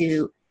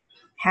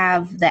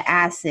have the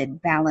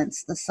acid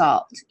balance the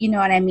salt. You know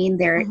what I mean?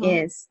 There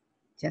is,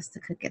 just to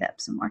cook it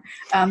up some more,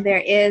 there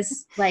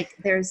is like,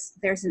 there's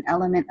an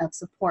element of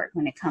support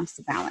when it comes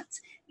to balance.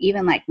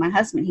 Even like my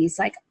husband, he's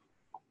like,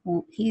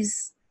 well,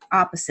 he's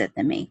opposite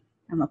than me.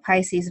 I'm a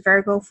Pisces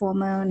Virgo full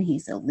moon.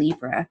 He's a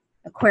Libra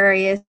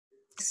Aquarius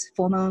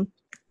full moon.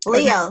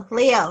 Leo.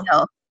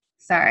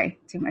 Sorry,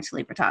 too much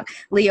Libra talk.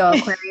 Leo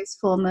Aquarius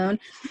full moon.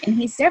 And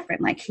he's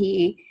different. Like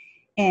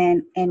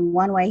in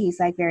one way, he's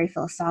like very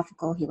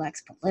philosophical. He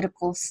likes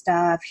political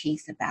stuff.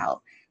 He's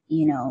about,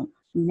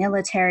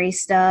 military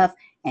stuff,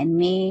 and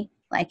me,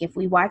 like if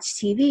we watch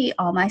TV,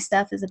 all my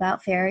stuff is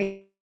about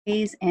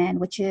fairies and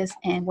witches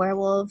and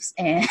werewolves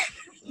and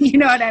you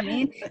know what I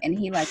mean? And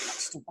he like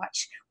wants to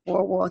watch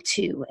World War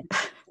II and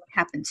what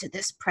happened to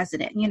this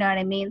president. You know what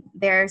I mean?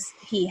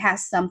 He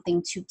has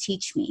something to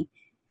teach me.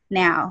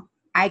 Now,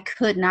 I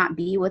could not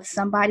be with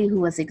somebody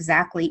who was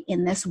exactly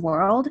in this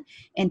world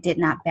and did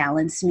not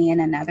balance me in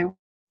another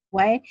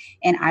way.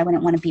 And I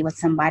wouldn't want to be with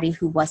somebody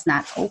who was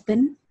not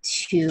open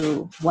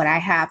to what I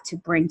have to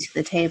bring to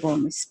the table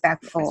and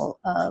respectful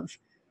of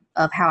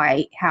how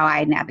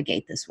I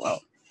navigate this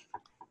world.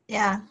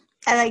 Yeah,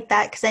 I like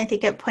that because I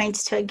think it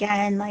points to,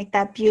 again, like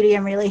that beauty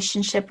in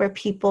relationship where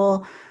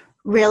people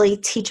really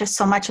teach us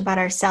so much about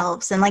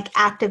ourselves and like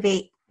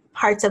activate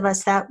parts of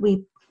us that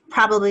we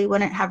probably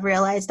wouldn't have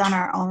realized on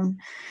our own.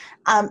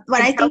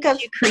 When I think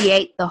of you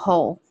create the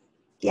whole.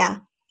 Yeah.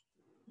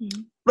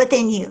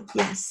 Within you.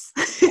 Yes.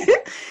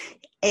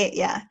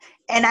 Yeah.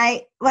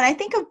 And when I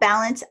think of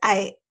balance,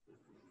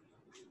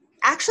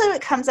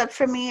 what comes up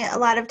for me a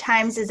lot of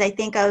times is I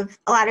think of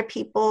a lot of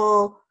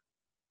people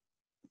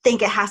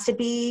think it has to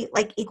be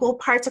like equal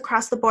parts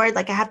across the board.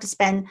 Like I have to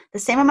spend the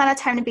same amount of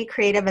time to be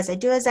creative as I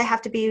do as I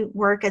have to be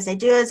work, as I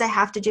do as I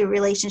have to do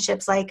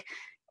relationships. Like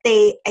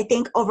I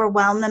think,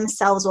 overwhelm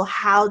themselves. Well,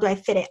 how do I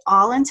fit it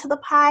all into the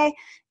pie?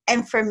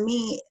 And for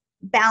me,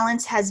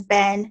 balance has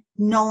been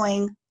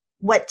knowing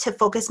what to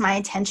focus my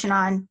attention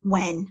on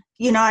when.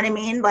 You know what I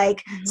mean?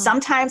 Like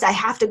sometimes I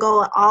have to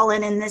go all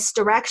in this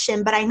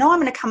direction, but I know I'm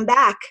going to come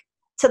back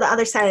to the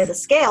other side of the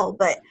scale.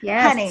 But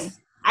honey,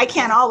 I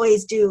can't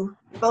always do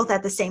both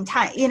at the same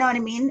time. You know what I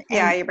mean?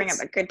 Yeah, you bring up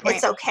a good point.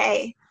 It's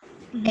okay.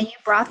 And you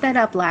brought that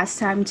up last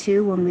time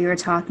too when we were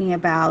talking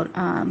about,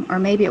 or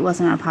maybe it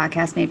wasn't on a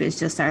podcast, maybe it's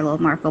just our little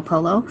Marco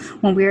Polo,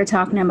 when we were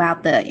talking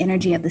about the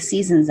energy of the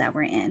seasons that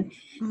we're in.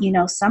 Mm-hmm. You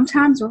know,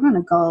 sometimes we're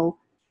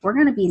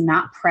going to be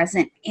not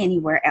present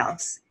anywhere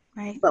else.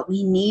 Right. But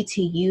we need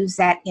to use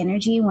that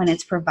energy when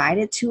it's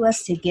provided to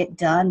us to get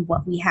done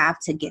what we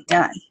have to get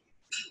done.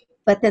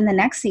 But then the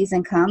next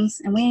season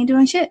comes and we ain't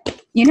doing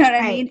shit. You know what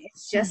I mean?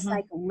 It's just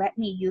like, let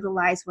me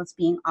utilize what's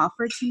being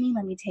offered to me.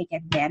 Let me take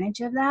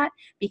advantage of that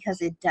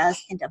because it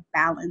does end up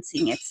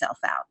balancing itself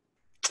out.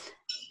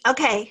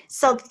 Okay.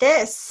 So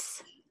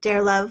this,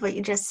 dear love, what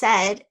you just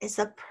said is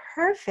a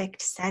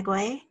perfect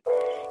segue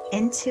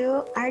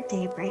into our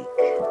daybreak.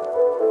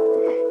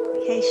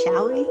 Okay,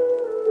 shall we?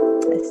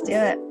 Let's do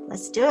it.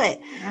 Let's do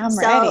it. I'm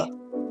ready.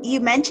 You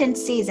mentioned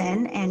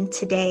season, and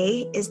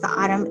today is the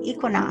autumn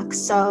equinox.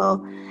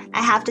 So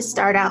I have to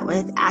start out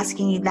with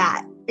asking you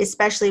that,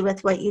 especially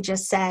with what you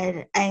just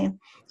said.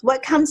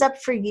 What comes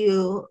up for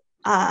you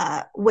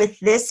with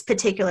this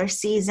particular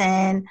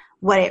season,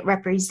 what it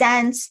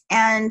represents,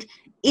 and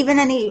even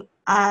any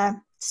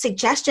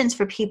suggestions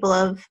for people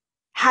of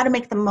how to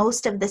make the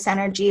most of this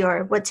energy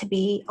or what to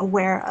be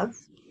aware of?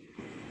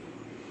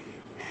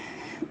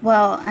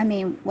 Well, I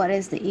mean, what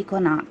is the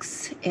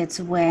equinox?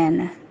 It's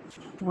when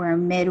we're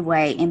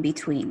midway in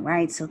between,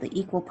 right? So the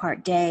equal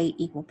part day,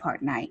 equal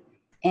part night.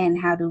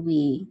 And how do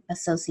we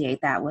associate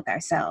that with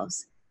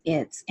ourselves?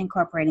 It's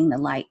incorporating the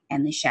light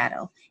and the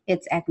shadow.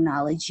 It's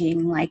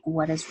acknowledging like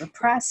what is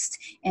repressed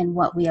and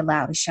what we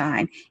allow to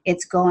shine.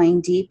 It's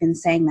going deep and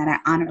saying that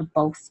I honor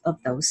both of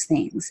those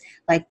things.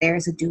 Like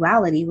there's a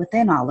duality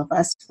within all of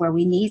us where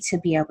we need to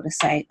be able to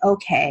say,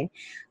 okay,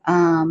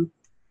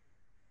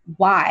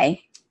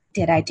 why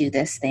did I do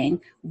this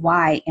thing?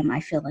 Why am I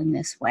feeling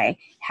this way?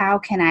 How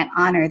can I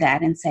honor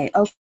that and say,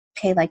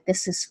 okay, like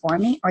this is for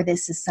me, or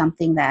this is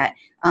something that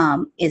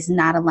is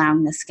not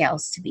allowing the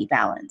scales to be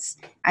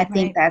balanced. I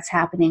think that's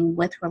happening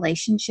with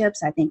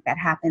relationships. I think that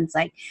happens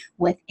like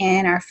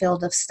within our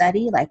field of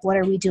study. Like what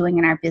are we doing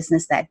in our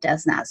business that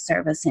does not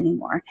serve us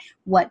anymore?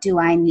 What do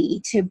I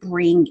need to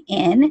bring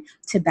in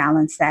to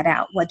balance that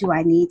out? What do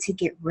I need to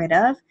get rid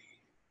of?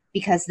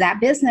 Because that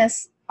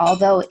business,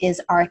 although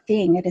is our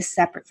thing, it is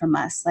separate from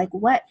us. Like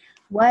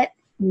what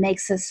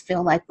makes us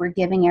feel like we're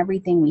giving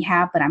everything we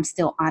have, but I'm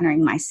still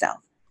honoring myself,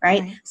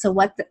 right? So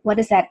what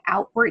is that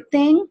outward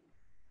thing?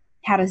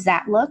 How does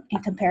that look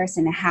in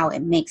comparison to how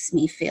it makes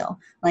me feel?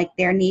 Like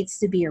there needs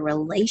to be a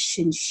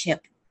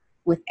relationship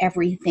with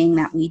everything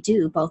that we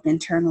do, both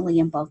internally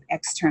and both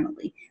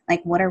externally.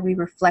 Like what are we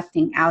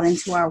reflecting out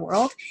into our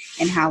world,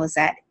 and how is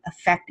that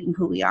affecting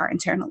who we are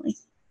internally?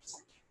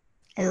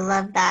 I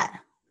love that.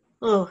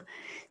 Ooh.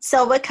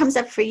 So what comes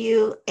up for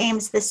you,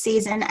 Ames, this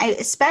season,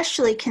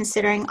 especially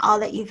considering all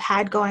that you've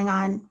had going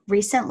on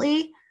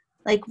recently,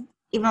 like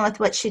even with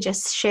what she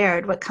just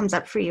shared, what comes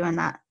up for you in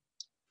that?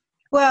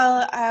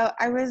 Well,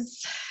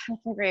 that's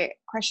a great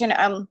question.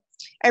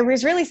 I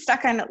was really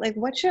stuck on like,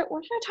 what should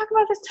I talk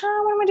about this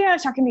time? What am I doing? I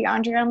was talking to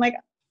Andrea. I'm like,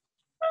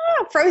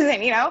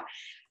 frozen, you know?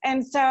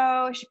 And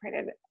so she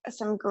provided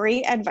some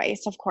great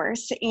advice, of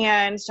course.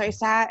 And so I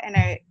sat and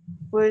I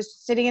was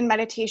sitting in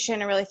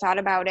meditation and really thought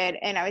about it.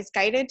 And I was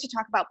guided to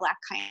talk about black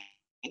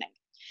kyanite.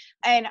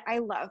 And I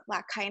love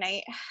black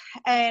kyanite.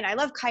 And I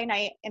love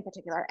kyanite in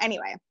particular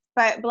anyway.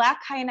 But black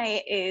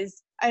kyanite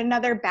is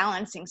another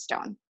balancing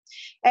stone.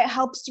 it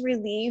helps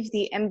relieve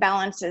the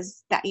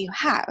imbalances that you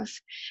have.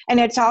 And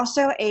it's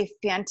also a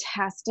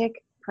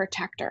fantastic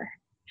protector.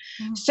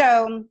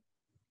 So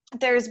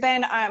there's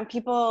been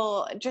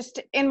people just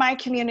in my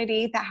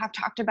community that have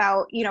talked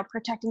about,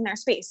 protecting their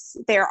space.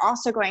 They're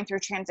also going through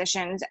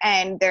transitions,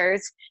 and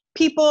there's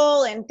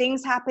people and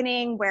things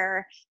happening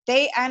where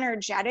they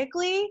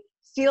energetically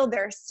feel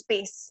their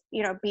space,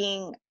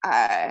 being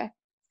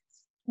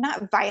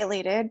not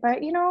violated, but,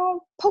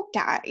 poked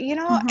at,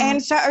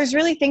 And so I was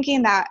really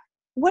thinking that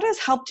what has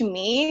helped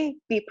me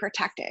be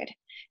protected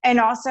and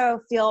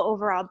also feel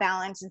overall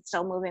balanced and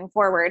still moving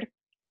forward.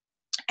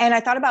 And I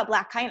thought about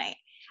black kyanite.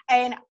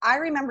 And I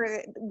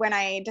remember when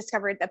I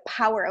discovered the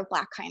power of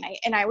black kyanite,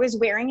 and I was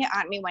wearing it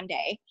on me one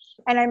day.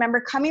 And I remember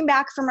coming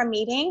back from a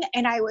meeting,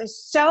 and I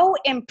was so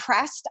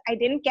impressed. I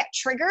didn't get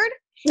triggered,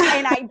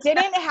 and I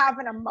didn't have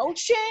an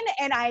emotion,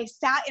 and I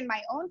sat in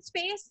my own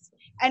space,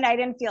 and I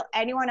didn't feel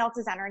anyone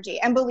else's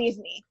energy. And believe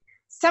me,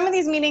 some of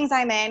these meetings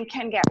I'm in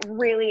can get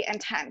really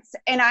intense.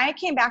 And I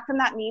came back from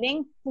that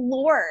meeting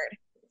floored.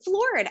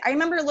 I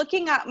remember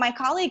looking at my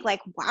colleague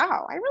like,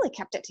 wow, I really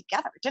kept it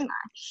together, didn't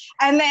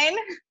I? And then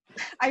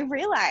I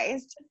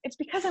realized it's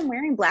because I'm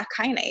wearing black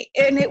kyanite.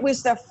 And it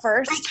was the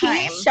first time.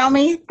 Can you show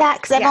me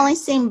that? Because I've only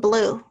seen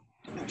blue.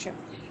 Oh, sure.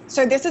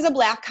 So this is a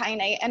black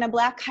kyanite, and a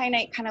black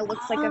kyanite kind of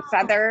looks like a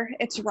feather.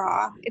 It's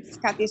raw. It's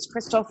got these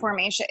crystal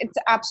formation. It's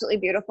absolutely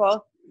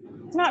beautiful.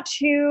 It's not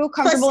too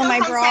comfortable in my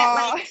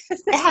bra.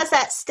 It has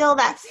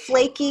that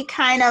flaky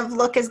kind of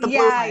look as the blue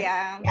one.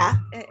 Yeah.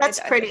 That's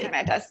pretty. It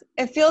kind of does.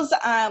 It feels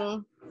a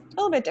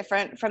little bit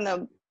different from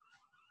the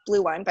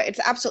blue one, but it's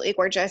absolutely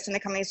gorgeous, and they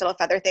come in these little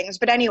feather things.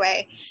 But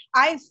anyway,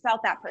 I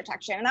felt that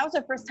protection, and that was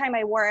the first time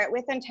I wore it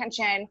with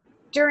intention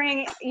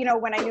during,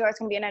 when I knew I was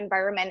going to be in an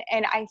environment,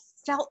 and I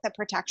felt the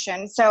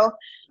protection. So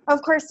of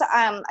course,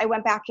 I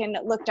went back and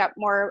looked up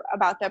more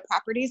about the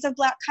properties of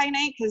black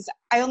kyanite, because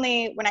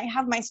when I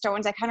have my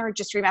stones, I kind of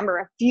just remember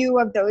a few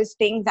of those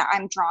things that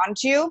I'm drawn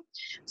to.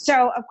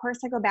 So of course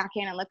I go back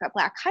in and look up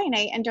black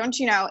kyanite, and don't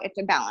you know, it's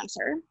a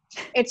balancer.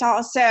 It's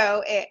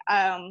also, it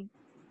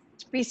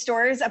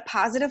restores a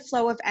positive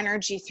flow of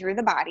energy through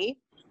the body.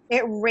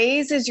 It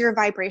raises your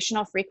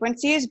vibrational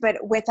frequencies, but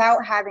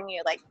without having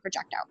you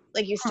project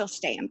out. You still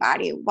stay in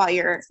body while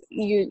you're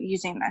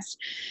using this.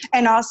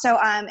 And also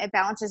it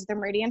balances the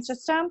meridian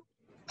system.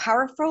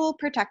 Powerful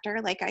protector,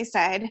 like I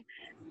said.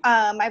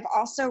 I've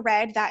also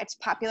read that it's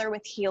popular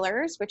with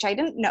healers, which I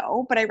didn't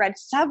know, but I read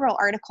several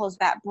articles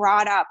that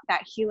brought up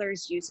that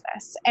healers use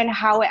this and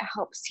how it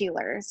helps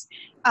healers.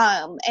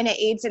 And it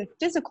aids in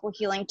physical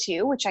healing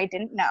too, which I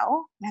didn't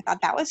know. And I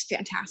thought that was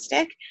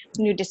fantastic.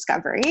 New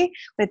discovery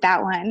with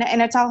that one.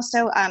 And it's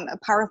also a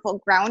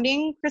powerful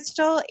grounding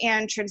crystal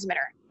and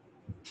transmitter.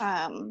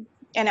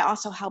 And it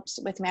also helps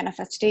with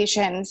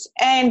manifestations.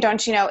 And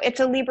don't you know, it's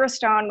a Libra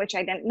stone, which I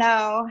didn't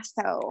know.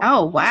 So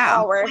oh wow,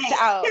 all worked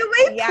out. Can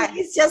we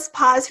please just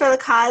pause for the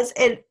cause?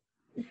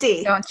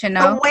 Don't you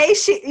know? The way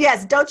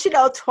don't you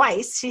know,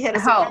 twice she hit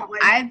us. Oh,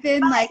 I've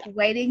been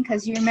waiting,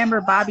 because you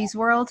remember Bobby's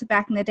World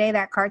back in the day,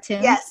 that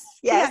cartoon? Yes.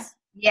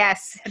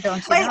 Yes,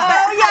 don't you know?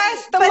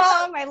 Yes, the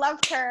mom, I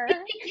loved her.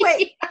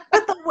 Wait,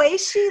 but the way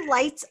she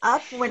lights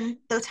up when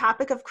the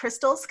topic of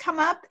crystals come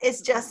up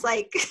is just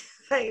like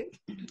I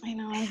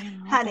know,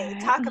 honey,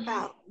 talk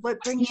about what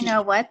brings you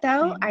know what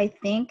though? I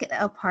think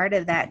a part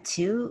of that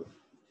too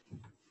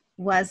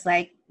was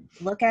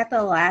look at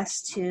the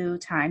last two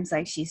times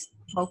she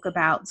spoke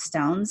about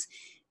stones.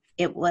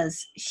 It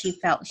was, she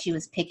felt she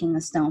was picking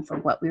a stone for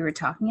what we were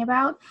talking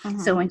about.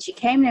 So when she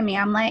came to me,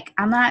 I'm like,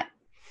 I'm not,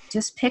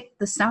 just pick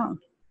the stone.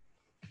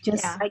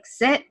 Just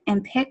sit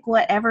and pick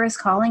whatever is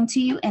calling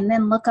to you, and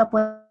then look up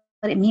what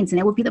it means,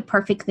 and it will be the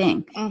perfect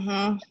thing.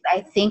 I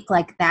think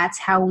that's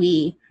how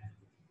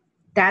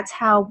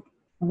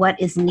what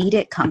is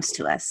needed comes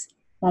to us.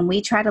 When we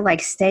try to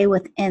stay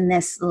within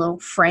this little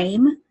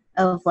frame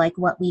of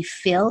what we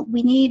feel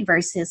we need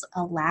versus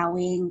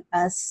allowing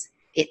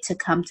it to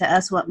come to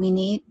us what we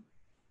need.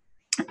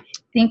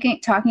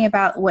 Talking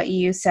about what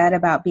you said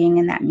about being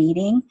in that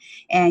meeting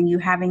and you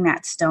having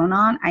that stone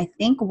on, I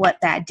think what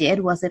that did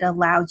was it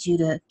allowed you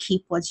to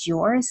keep what's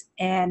yours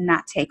and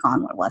not take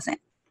on what wasn't.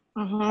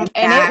 And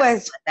it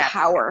was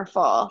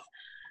powerful.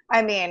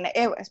 I mean,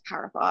 it was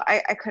powerful.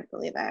 I couldn't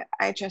believe it.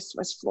 I just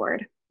was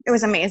floored. It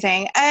was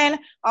amazing. And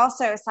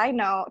also, side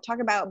note, talk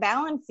about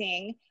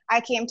balancing.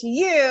 I came to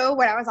you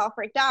when I was all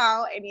freaked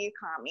out, and you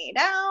calmed me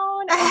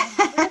down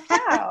and worked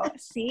out.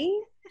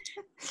 See?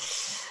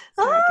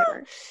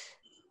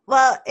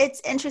 Well,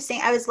 it's interesting.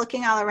 I was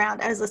looking all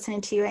around. I was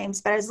listening to you,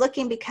 Ames, but I was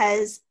looking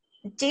because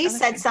Dee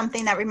said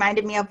something that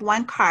reminded me of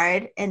one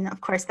card, and of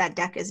course that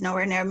deck is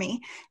nowhere near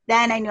me.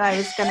 Then I knew I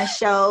was going to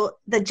show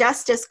the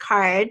Justice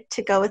card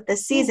to go with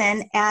this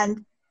season,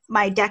 and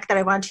my deck that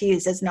I want to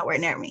use is nowhere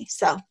near me.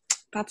 So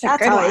that's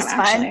always fun.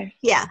 Actually.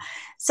 Yeah.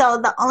 So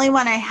the only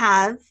one I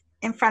have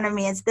in front of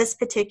me is this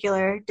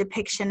particular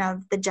depiction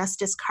of the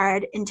Justice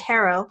card in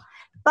tarot.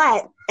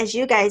 But as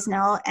you guys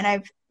know, and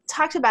I've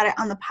talked about it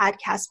on the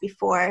podcast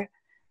before,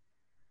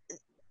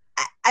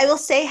 I will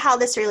say how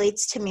this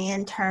relates to me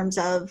in terms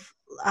of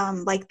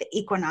like the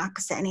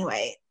equinox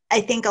anyway,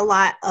 I think a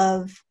lot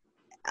of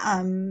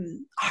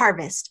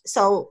harvest.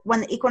 So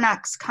when the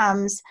equinox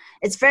comes,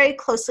 it's very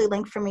closely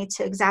linked for me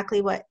to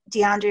exactly what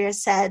DeAndrea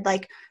said,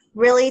 like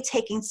really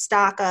taking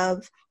stock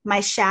of my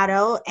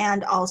shadow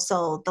and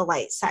also the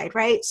light side,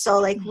 right? So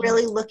like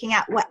really looking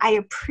at what I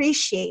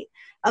appreciate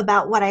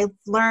about what I've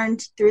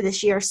learned through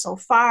this year so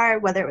far,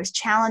 whether it was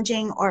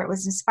challenging or it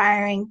was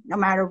inspiring, no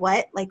matter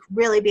what, like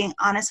really being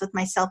honest with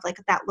myself, like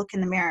that look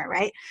in the mirror,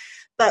 right?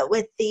 But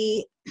with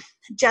the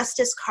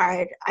Justice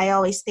card, I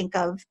always think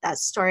of that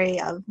story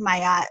of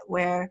Mayat,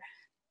 where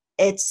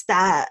it's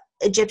that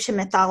Egyptian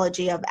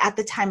mythology of at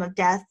the time of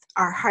death,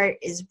 our heart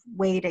is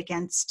weighed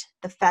against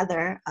the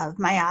feather of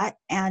Mayat.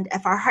 And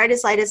if our heart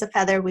is light as a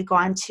feather, we go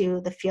on to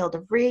the field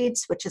of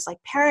reeds, which is like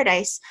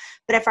paradise.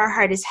 But if our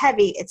heart is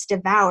heavy, it's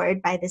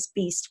devoured by this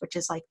beast, which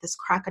is like this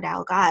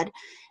crocodile god.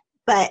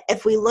 But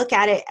if we look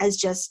at it as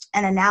just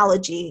an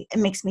analogy, it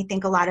makes me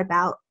think a lot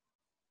about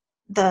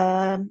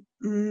the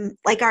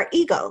like our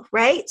ego,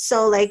 right?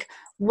 So like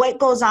what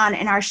goes on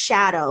in our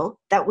shadow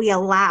that we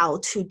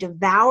allow to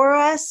devour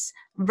us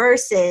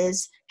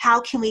versus how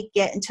can we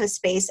get into a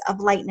space of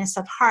lightness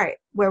of heart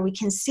where we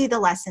can see the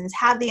lessons,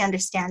 have the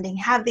understanding,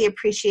 have the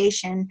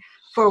appreciation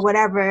for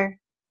whatever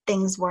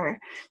things were.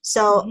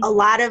 So a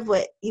lot of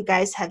what you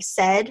guys have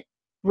said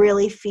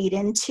really feed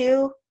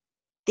into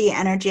the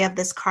energy of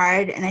this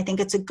card. And I think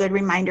it's a good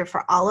reminder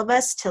for all of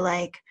us to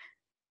like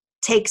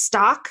take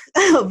stock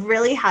of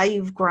really how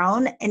you've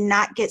grown and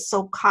not get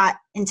so caught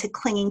into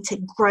clinging to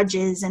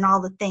grudges and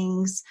all the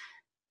things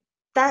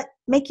that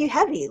make you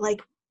heavy.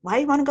 Like, why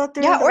do you want to go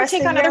through the or rest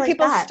take of the on year other like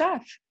people's that?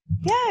 stuff.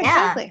 Yeah,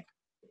 exactly.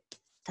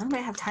 Don't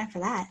really have time for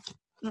that.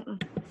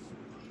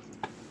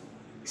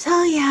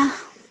 So yeah,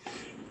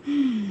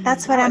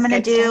 that's what I'm going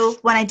to do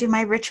when I do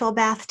my ritual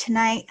bath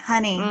tonight,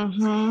 honey.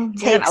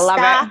 Take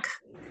stock,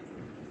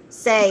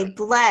 say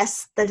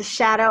bless the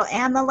shadow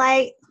and the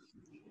light.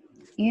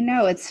 You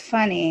know, it's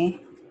funny.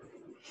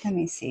 Let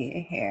me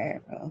see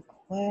here real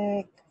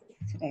quick.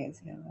 Today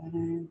is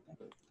 11.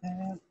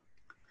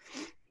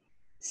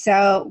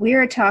 So we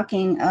were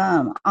talking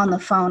on the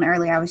phone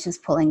earlier. I was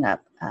just pulling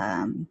up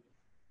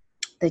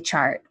the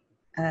chart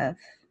of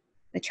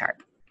the chart.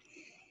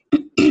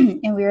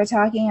 And we were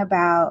talking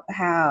about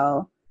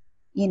how,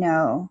 you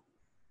know,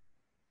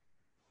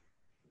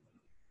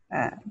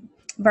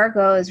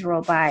 Virgo is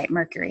ruled by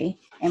Mercury,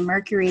 and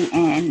Mercury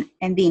and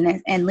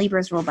Venus, and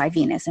Libra is ruled by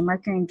Venus, and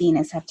Mercury and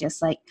Venus have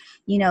just like,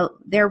 you know,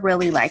 they're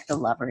really like the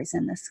lovers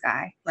in the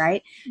sky,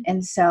 right?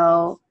 And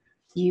so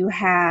you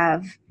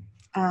have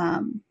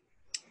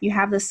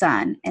the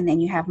sun, and then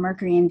you have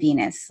Mercury and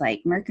Venus.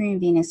 Like Mercury and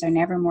Venus are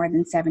never more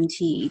than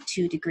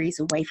 72 degrees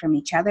away from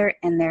each other,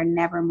 and they're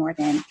never more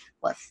than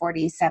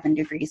 47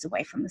 degrees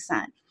away from the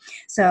sun.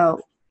 So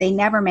they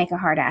never make a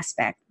hard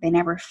aspect. They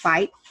never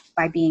fight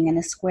by being in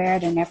a square.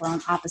 They're never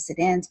on opposite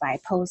ends by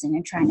opposing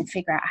and trying to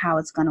figure out how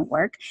it's going to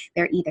work.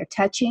 They're either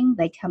touching,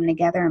 they come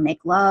together and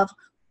make love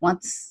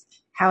once,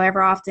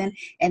 however often,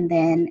 and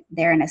then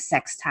they're in a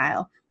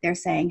sextile. They're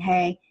saying,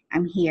 hey,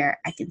 I'm here.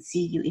 I can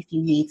see you. If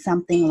you need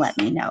something, let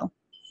me know.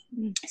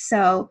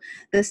 So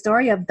the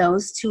story of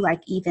those two,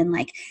 like even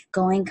like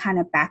going kind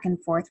of back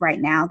and forth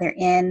right now,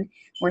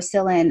 we're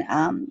still in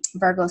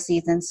Virgo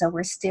season. So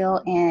we're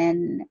still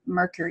in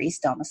Mercury's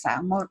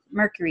domicile.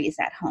 Mercury is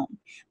at home,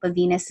 but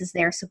Venus is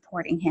there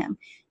supporting him.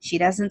 She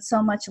doesn't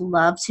so much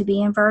love to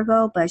be in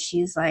Virgo, but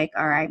she's like,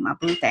 all right, my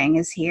boo thing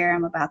is here.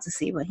 I'm about to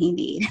see what he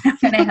needs. I'm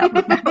going to help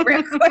him out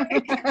real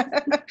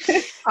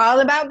quick. All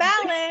about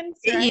balance,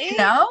 right? You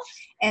know?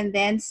 And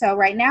then, so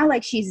right now,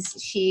 like she's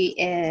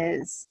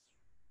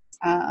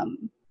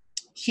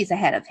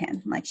ahead of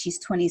him, like she's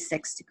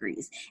 26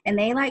 degrees, and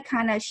they like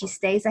kind of, she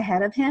stays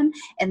ahead of him,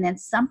 and then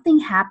something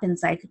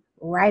happens like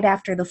right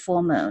after the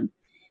full moon.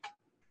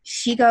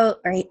 He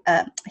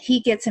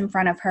gets in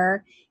front of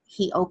her,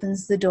 he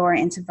opens the door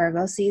into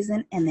Virgo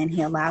season, and then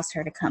he allows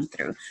her to come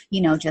through, you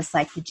know, just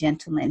like the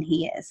gentleman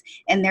he is.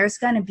 And there's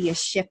going to be a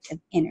shift of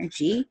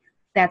energy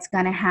that's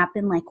going to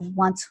happen like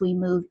once we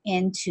move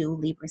into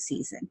Libra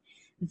season.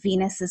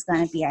 Venus is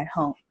going to be at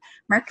home.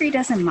 Mercury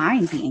doesn't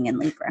mind being in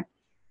Libra,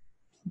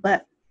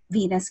 but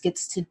Venus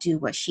gets to do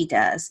what she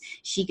does.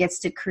 She gets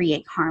to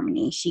create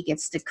harmony. She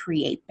gets to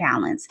create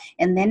balance.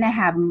 And then to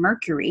have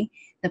Mercury,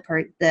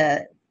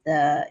 the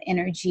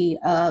energy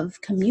of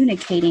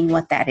communicating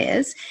what that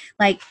is.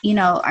 Like, you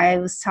know, I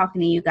was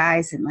talking to you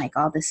guys and like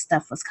all this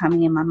stuff was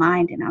coming in my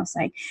mind. And I was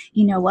like,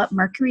 you know what?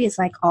 Mercury is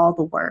like all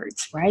the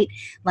words, right?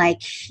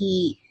 Like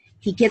he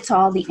gets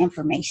all the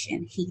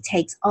information. He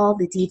takes all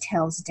the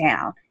details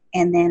down.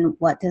 And then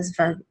what does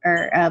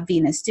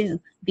Venus do?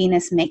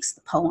 Venus makes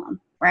the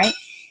poem, right?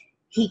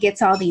 He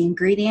gets all the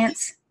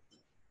ingredients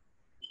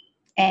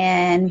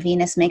and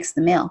Venus makes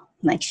the meal.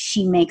 Like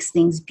she makes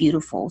things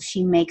beautiful.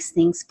 She makes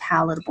things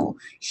palatable.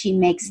 She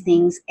makes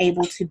things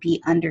able to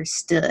be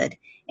understood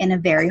in a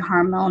very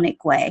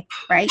harmonic way,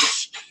 right?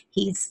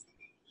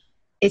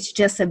 It's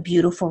just a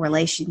beautiful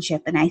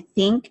relationship. And I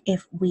think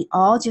if we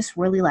all just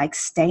really like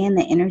stay in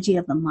the energy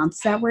of the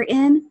months that we're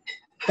in,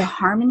 the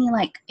harmony,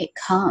 like it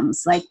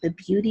comes, like the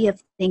beauty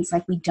of things,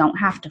 like we don't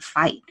have to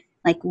fight.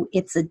 Like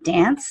it's a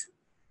dance,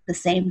 the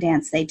same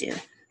dance they do.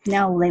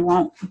 No, they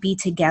won't be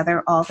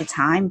together all the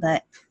time,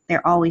 but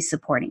they're always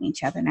supporting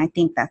each other. And I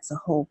think that's the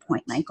whole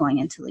point, like going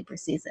into Libra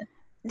season.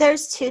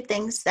 There's two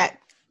things that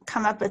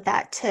come up with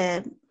that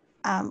to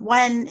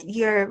one,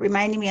 you're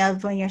reminding me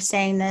of when you're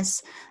saying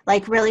this,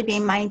 like really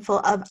being mindful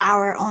of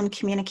our own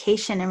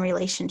communication and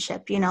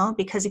relationship, you know,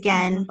 because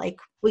again, like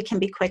we can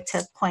be quick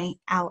to point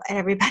out at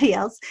everybody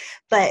else,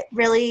 but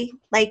really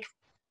like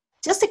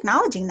just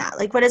acknowledging that,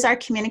 like what is our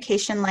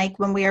communication like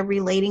when we are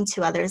relating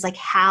to others, like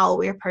how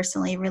we're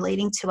personally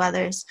relating to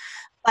others.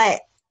 But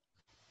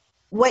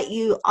what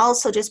you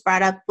also just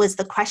brought up was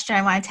the question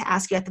I wanted to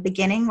ask you at the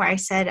beginning, where I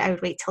said I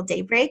would wait till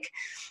daybreak,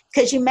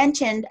 because you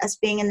mentioned us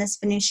being in this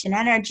Venusian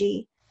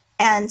energy,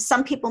 and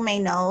some people may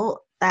know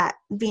that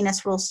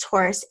Venus rules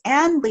Taurus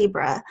and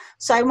Libra.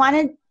 So I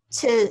wanted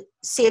to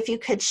see if you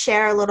could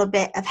share a little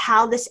bit of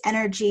how this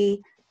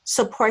energy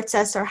supports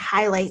us or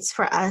highlights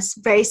for us,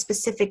 very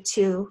specific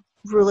to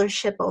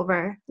rulership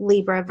over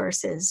Libra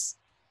versus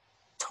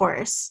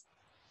Taurus.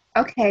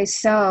 Okay,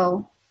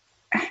 so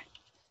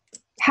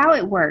how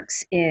it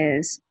works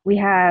is we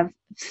have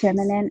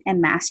feminine and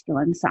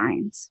masculine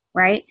signs,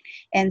 right?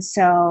 And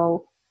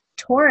so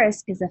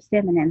Taurus is a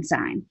feminine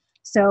sign.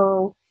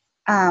 So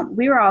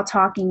we were all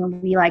talking,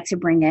 and we like to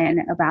bring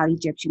in about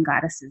Egyptian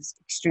goddesses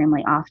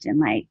extremely often,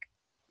 like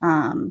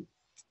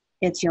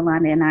it's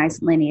Yolanda and I's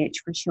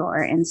lineage for sure.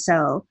 And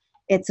so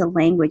it's a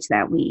language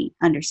that we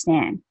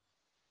understand.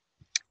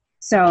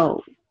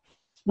 So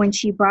when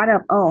she brought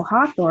up, oh,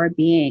 Hathor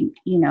being,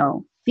 you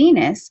know,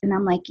 Venus, and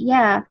I'm like,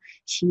 yeah,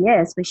 she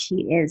is,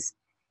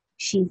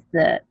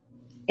 but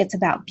it's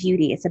about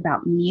beauty. It's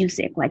about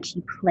music. Like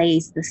she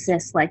plays the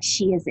sis, like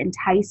she is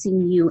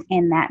enticing you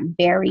in that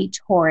very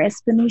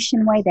Taurus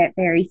Venusian way, that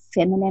very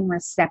feminine,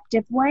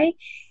 receptive way.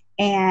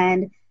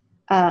 And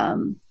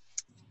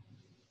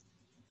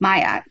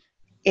Maya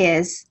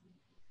is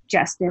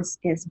justice,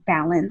 is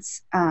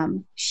balance.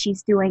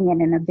 She's doing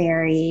it in a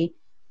very,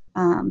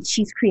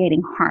 she's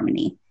creating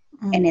harmony.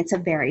 And it's a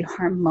very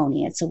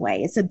harmonious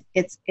way.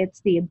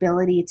 It's the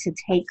ability to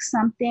take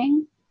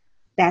something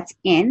that's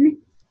in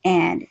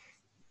and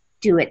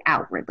do it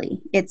outwardly.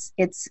 It's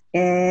just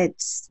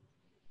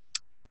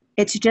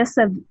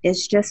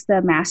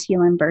a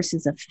masculine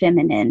versus a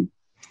feminine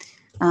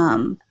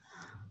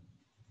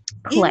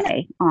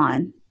play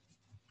on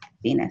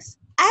Venus.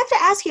 I have to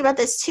ask you about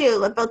this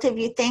too, what both of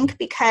you think,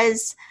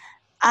 because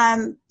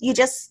you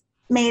just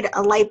made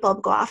a light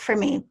bulb go off for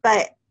me.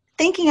 But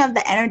thinking of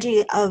the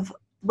energy of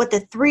what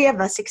the three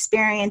of us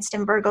experienced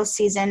in Virgo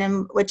season,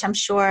 and which I'm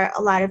sure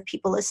a lot of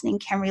people listening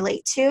can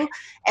relate to,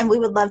 and we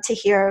would love to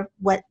hear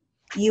what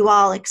you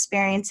all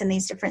experience in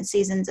these different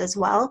seasons as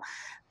well.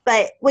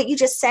 But what you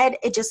just said,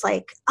 it just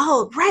like,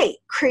 oh, right,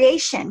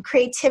 creation,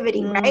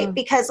 creativity, right?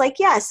 Because like,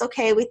 yes,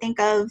 okay, we think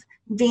of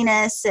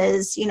Venus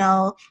as, you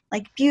know,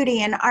 like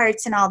beauty and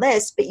arts and all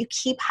this, but you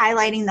keep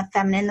highlighting the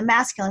feminine, the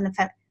masculine,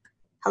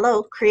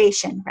 hello,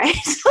 creation, right?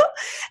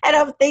 And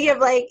I'm thinking of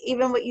like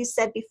even what you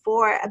said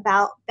before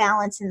about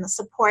balance and the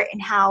support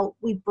and how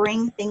we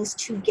bring things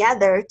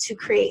together to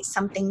create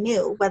something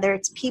new, whether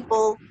it's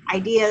people,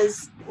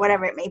 ideas,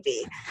 whatever it may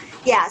be.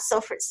 Yeah, so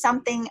for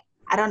something,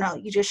 I don't know,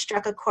 you just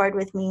struck a chord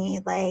with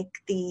me, like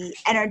the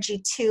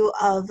energy too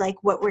of like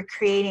what we're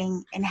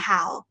creating and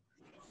how.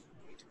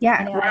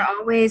 Yeah,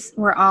 Anyway.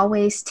 we're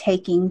always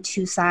taking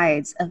two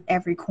sides of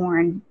every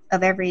coin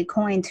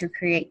to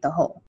create the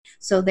whole.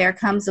 So there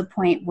comes a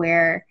point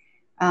where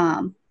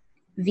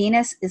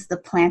Venus is the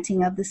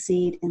planting of the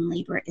seed and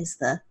Libra is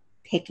the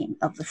picking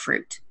of the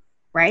fruit,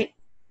 right?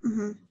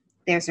 Mm-hmm.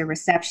 There's a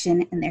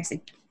reception and there's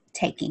a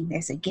taking,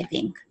 there's a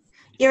giving.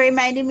 You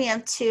reminded me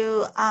of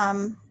too,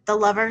 the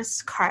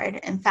Lover's card,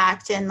 in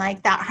fact, and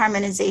like that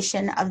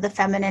harmonization of the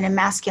feminine and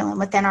masculine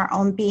within our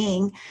own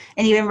being,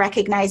 and even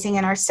recognizing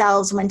in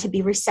ourselves when to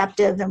be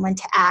receptive and when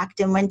to act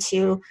and when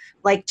to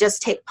like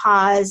just take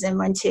pause and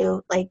when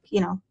to like,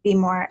 you know, be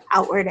more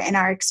outward in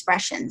our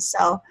expressions.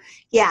 So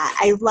yeah,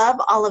 I love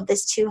all of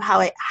this too,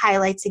 how it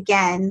highlights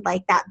again,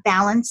 like that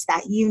balance,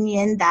 that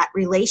union, that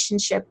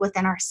relationship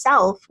within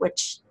ourself,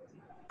 which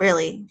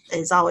really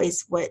is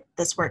always what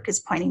this work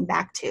is pointing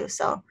back to.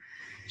 So,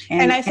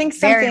 and I think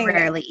very something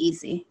rarely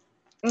easy.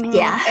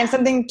 Yeah. And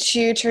something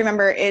to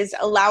remember is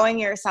allowing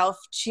yourself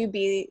to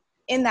be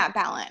in that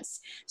balance.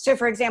 So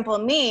for example,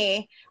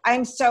 me,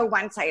 I'm so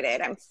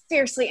one-sided. I'm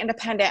fiercely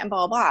independent and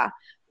blah, blah, blah.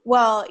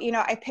 Well, you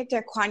know, I picked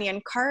a Kuan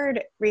Yin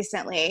card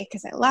recently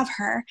because I love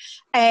her.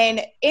 And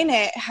in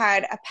it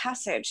had a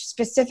passage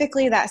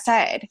specifically that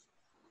said,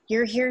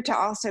 you're here to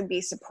also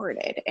be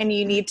supported. And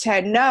you need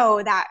to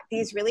know that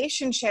these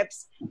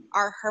relationships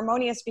are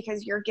harmonious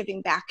because you're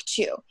giving back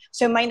too.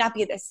 So it might not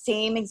be the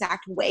same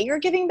exact way you're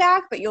giving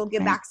back, but you'll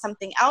give back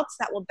something else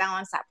that will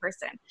balance that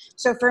person.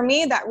 So for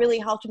me, that really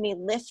helped me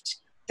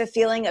lift the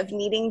feeling of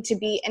needing to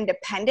be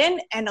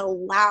independent and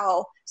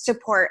allow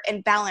support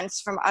and balance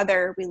from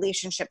other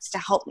relationships to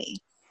help me.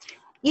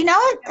 You know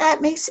what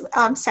that makes,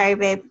 I'm sorry,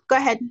 babe. Go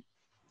ahead.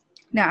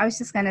 No, I was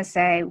just going to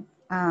say,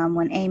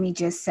 when Amy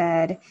just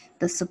said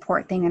the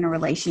support thing in a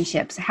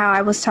relationships, how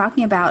I was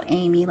talking about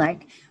Amy,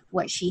 like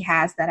what she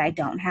has that I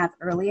don't have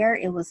earlier,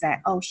 it was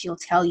that, oh, she'll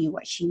tell you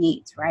what she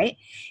needs, right?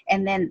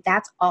 And then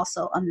that's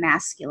also a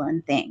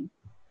masculine thing,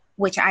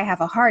 which I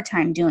have a hard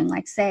time doing.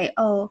 Like say,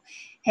 oh,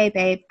 hey,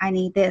 babe, I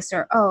need this,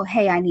 or, oh,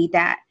 hey, I need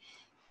that.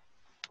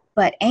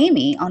 But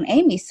Amy, on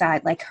Amy's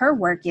side, like her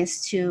work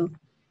is to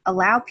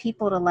allow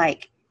people to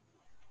like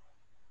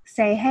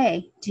say,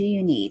 hey, do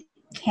you need,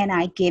 can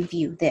I give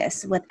you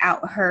this,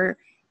 without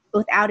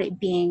it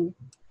being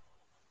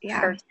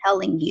her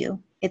telling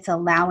you. It's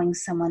allowing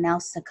someone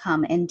else to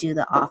come and do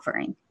the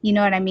offering. You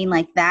know what I mean?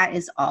 Like that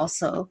is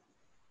also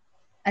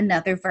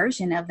another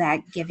version of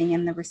that giving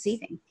and the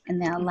receiving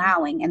and the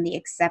allowing and the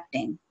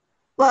accepting.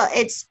 Well,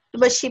 it's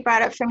what she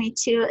brought up for me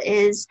too,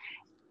 is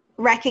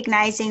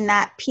recognizing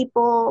that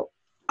people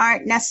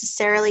aren't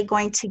necessarily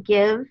going to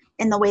give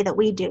in the way that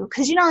we do.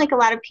 Because, you know, like a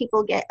lot of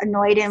people get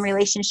annoyed in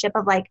relationship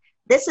of like,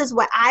 this is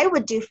what I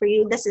would do for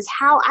you. This is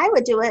how I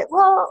would do it.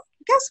 Well,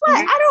 guess what?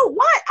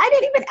 I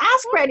didn't even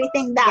ask for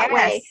anything that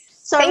way.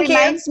 So it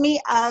reminds me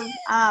of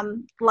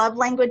love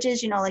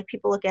languages, you know, like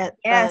people look at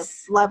the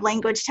love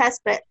language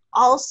test, but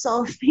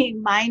also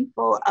being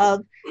mindful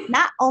of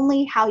not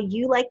only how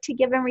you like to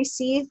give and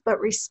receive, but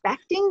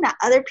respecting that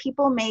other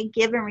people may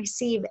give and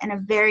receive in a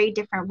very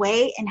different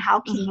way. And how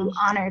can you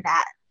honor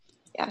that?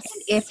 Yes.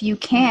 And if you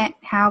can't,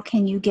 how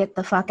can you get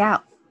the fuck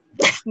out?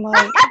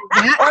 Like,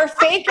 or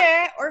fake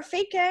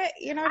it,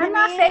 you know what I mean?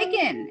 I'm not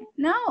faking.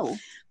 No.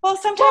 Well,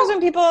 sometimes when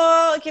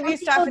people give you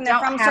stuff and they're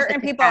from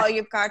certain people,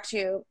 you've got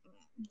to.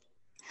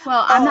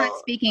 Well, I'm not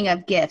speaking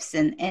of gifts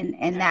in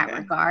that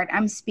regard.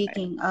 I'm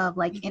speaking of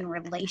like in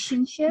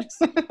relationships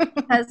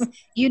because,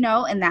 you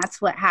know, and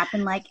that's what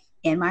happened like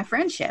in my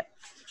friendship.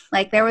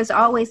 Like there was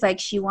always like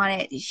she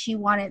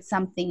wanted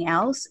something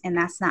else, and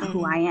that's not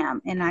who I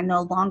am. And I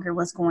no longer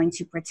was going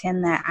to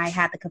pretend that I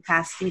had the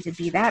capacity to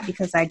be that,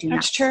 because I do not.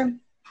 That's true.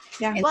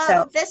 Yeah. And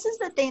well, this is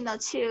the thing though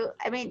too.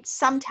 I mean,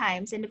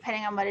 sometimes, and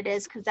depending on what it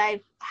is, because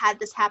I've had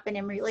this happen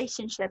in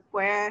relationship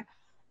where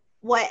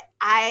what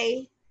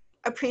I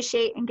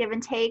appreciate and give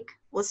and take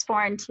was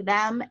foreign to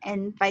them,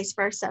 and vice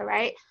versa,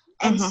 right?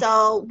 And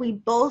so we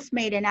both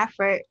made an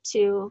effort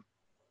to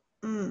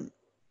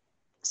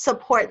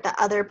support the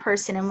other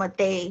person in what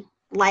they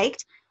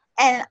liked.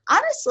 And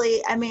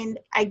honestly, I mean,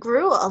 I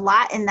grew a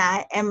lot in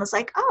that and was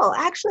like, oh,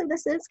 actually,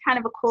 this is kind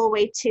of a cool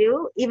way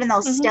too, even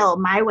though still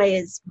my way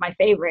is my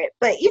favorite.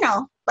 But, you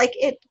know, like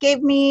it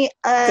gave me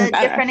a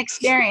different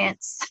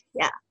experience.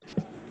 Yeah.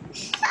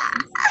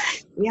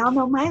 We all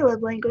know my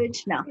love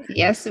language. No.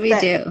 Yes, we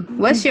do.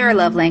 What's your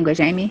love language,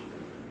 Amy?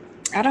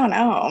 I don't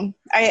know.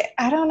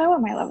 I don't know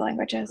what my love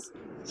language is.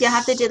 You'll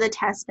have to do the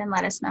test and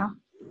let us know.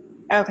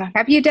 Okay.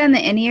 Have you done the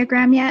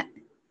Enneagram yet?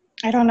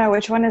 I don't know.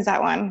 Which one is that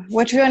one?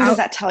 Which one does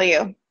that tell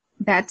you?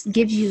 That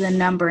gives you the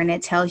number, and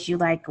it tells you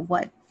like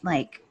what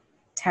like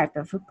type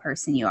of a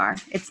person you are.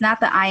 It's not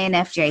the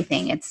INFJ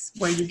thing. It's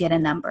where you get a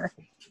number.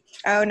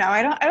 Oh no,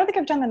 I don't think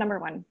I've done the number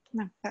one.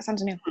 No, that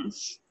sounds new.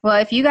 Well,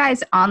 if you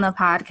guys on the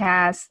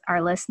podcast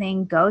are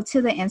listening, go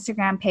to the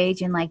Instagram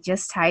page and like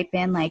just type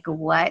in like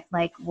what,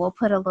 like we'll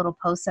put a little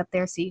post up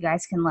there so you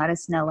guys can let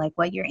us know like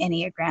what your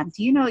Enneagram.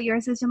 Do you know what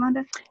yours is,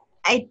 Yolanda?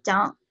 I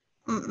don't.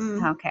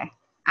 Okay.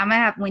 I'm gonna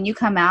have, when you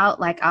come out,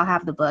 like I'll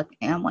have the book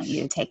and I want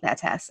you to take that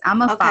test.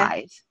 I'm a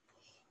 5,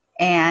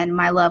 and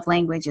my love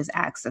language is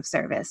acts of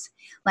service,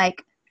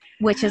 like,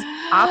 which is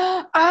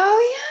oh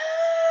yeah.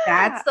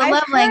 That's the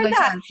love language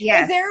one.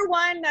 Yes. Is there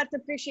one that's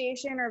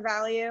appreciation or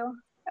value?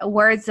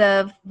 Words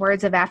of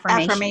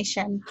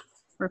affirmation.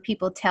 Where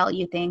people tell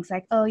you things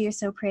like, oh, you're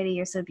so pretty,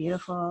 you're so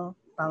beautiful,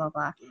 blah, blah,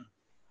 blah.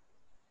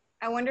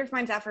 I wonder if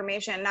mine's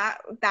affirmation, not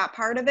that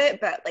part of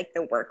it, but like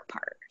the work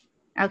part.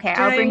 Okay,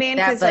 I'll bring you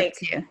that book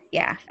too.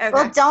 Yeah. Okay.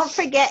 Well, don't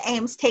forget,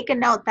 Ames, take a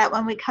note that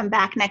when we come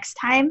back next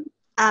time,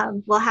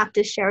 we'll have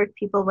to share with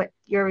people what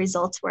your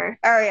results were.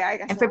 Oh, yeah. I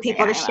guess and for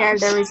people to share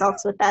their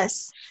results with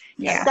us.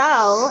 Yeah.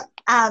 So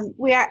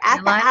we are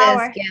at the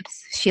hour.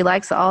 Gifts. She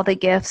likes all the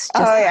gifts.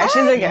 She's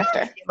a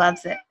gifter. She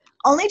loves it.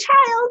 Only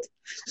child.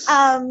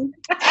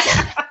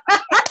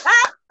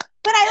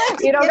 But I like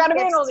to you don't got to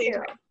be an an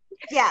oldie.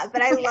 Yeah,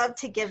 but I love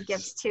to give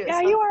gifts too. Yeah,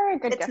 so you are a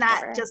good It's gifter.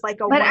 not just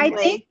like a but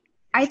one-way.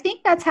 I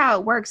think that's how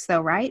it works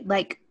though, right?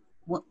 Like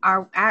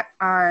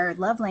our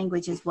love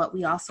language is what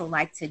we also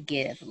like to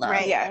give love.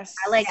 Right. Yes.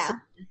 I like to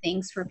do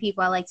things for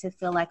people. I like to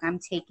feel like I'm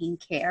taking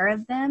care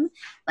of them.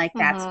 Like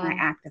that's my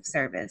act of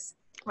service.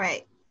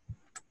 Right.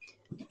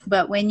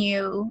 But when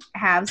you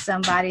have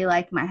somebody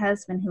like my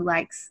husband who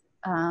likes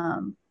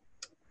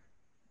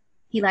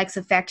he likes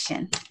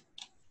affection.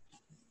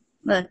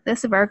 Look,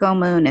 this Virgo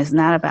moon is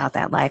not about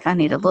that life. I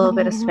need a little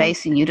bit of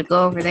space and you to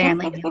go over there and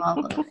leave me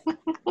alone.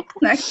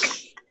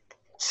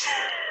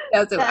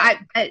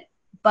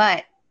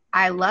 But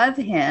I love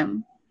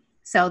him.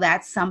 So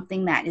that's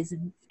something that is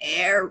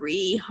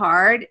very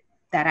hard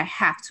that I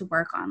have to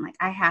work on. Like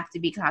I have to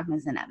be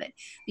cognizant of it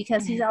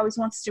because he always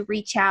wants to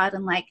reach out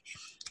and like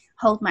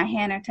hold my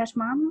hand or touch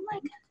my arm. I'm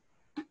like,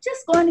 I'm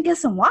just going to get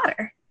some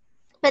water.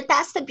 But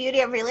that's the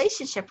beauty of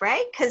relationship,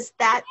 right? Because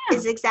that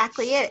is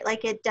exactly it.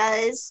 Like it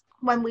does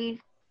when we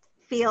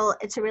feel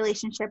it's a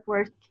relationship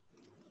worth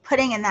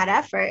putting in that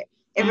effort,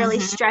 it really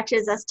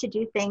stretches us to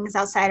do things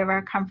outside of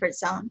our comfort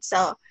zone.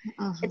 So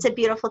it's a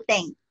beautiful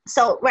thing.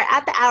 So we're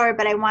at the hour,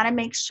 but I want to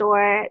make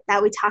sure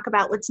that we talk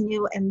about what's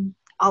new in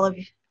all of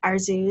our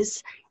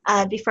zoos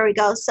before we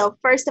go. So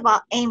first of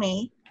all,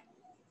 Amy,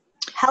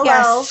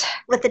 hello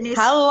with the new.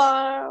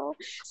 Hello.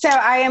 So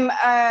I am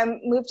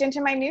moved into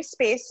my new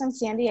space in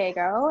San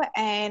Diego,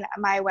 and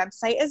my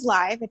website is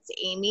live. It's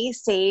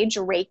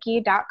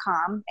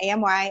amysagereiki.com,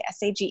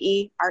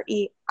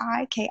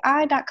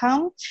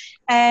 AMYSAGEREIKI.com.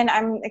 And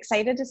I'm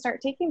excited to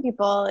start taking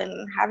people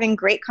and having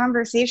great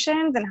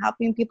conversations and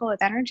helping people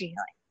with energy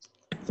healing.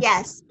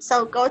 Yes.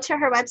 So go to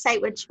her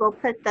website, which we'll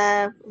put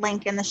the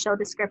link in the show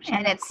description.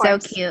 And it's so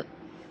cute.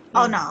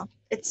 Oh, no.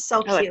 It's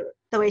so cute.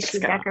 The way she's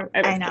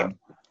decorated. I know. Cute.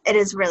 It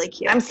is really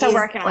cute. I'm still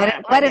working on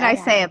it. What did I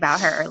say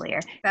about her earlier?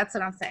 That's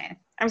what I'm saying.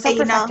 I'm still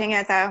perfecting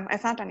it, though.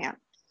 It's not done yet.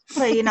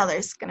 Well,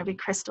 there's going to be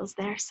crystals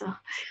there. So,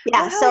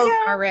 yeah.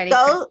 Already.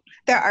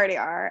 There already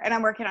are. And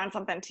I'm working on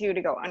something, too,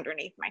 to go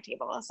underneath my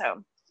table.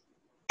 So,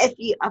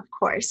 of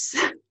course.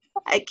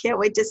 I can't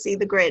wait to see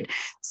the grid.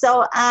 So,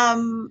 what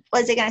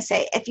was I going to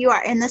say? If you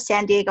are in the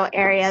San Diego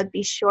area,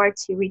 be sure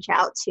to reach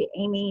out to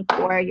Amy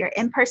for your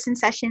in-person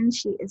session.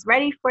 She is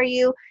ready for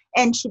you,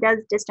 and she does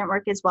distant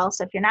work as well.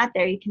 So if you're not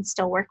there, you can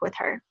still work with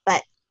her.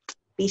 But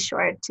be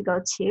sure to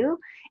go to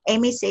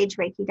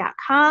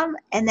amysagereiki.com.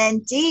 And then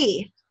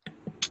D,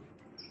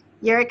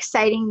 your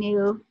exciting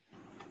new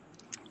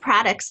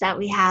products that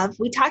we have.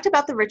 We talked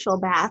about the ritual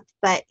bath,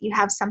 but you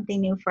have something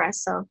new for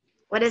us. So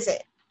what is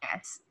it?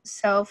 Yes.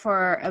 So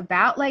for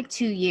about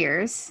 2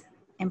 years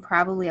and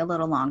probably a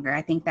little longer,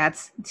 I think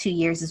that's 2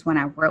 years is when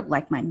I wrote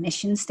my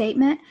mission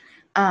statement.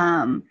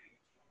 I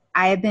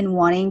have been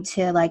wanting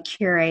to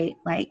curate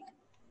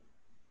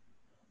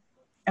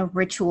a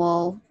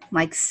ritual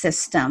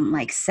system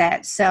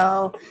set.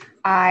 So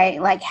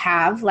I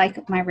have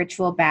my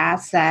ritual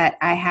baths that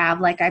I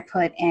have I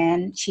put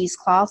in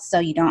cheesecloth so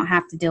you don't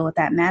have to deal with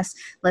that mess.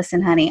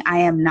 Listen, honey, I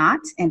am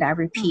not, and I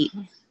repeat,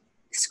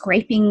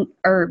 scraping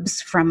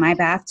herbs from my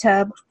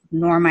bathtub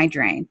nor my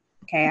drain.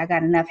 Okay, I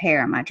got enough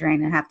hair on my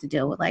drain and have to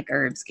deal with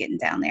herbs getting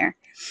down there.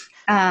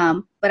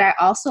 But I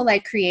also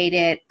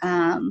created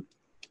what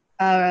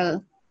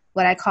I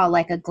call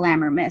a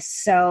glamour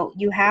mist. So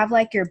you have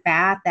your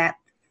bath that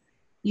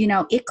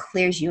it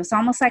clears you. It's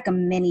almost like a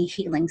mini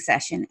healing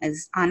session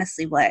is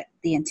honestly what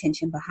the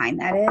intention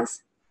behind that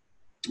is.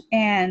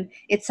 And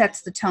it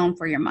sets the tone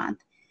for your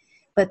month.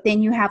 But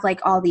then you have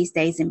all these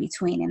days in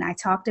between. And I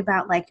talked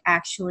about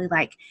actually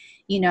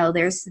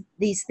there's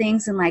these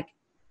things in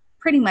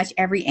pretty much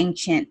every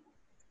ancient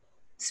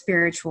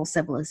spiritual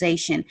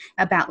civilization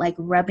about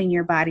rubbing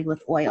your body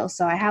with oil.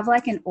 So I have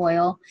an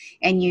oil,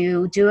 and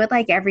you do it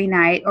every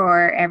night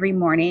or every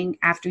morning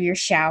after your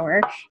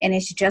shower. And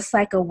it's just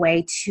a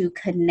way to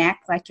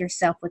connect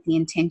yourself with the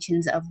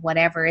intentions of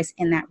whatever is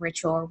in that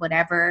ritual or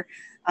whatever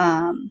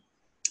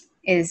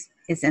is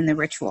in the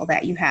ritual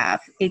that you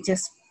have. It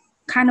just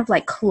kind of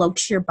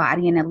cloaks your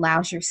body and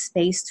allows your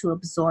space to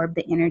absorb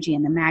the energy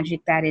and the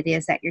magic that it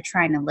is that you're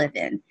trying to live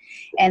in.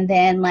 And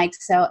then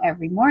so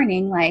every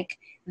morning,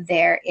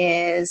 there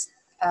is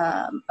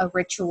a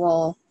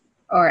ritual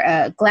or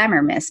a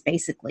glamour mist,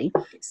 basically.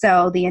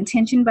 So the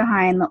intention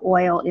behind the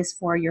oil is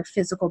for your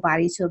physical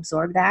body to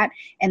absorb that,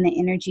 and the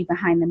energy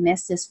behind the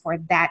mist is for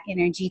that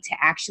energy to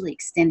actually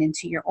extend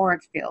into your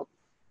auric field.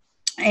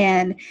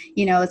 And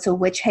it's a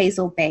witch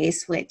hazel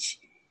base, which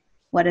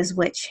what does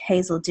witch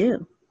hazel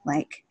do?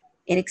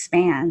 It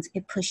expands,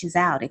 it pushes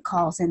out, it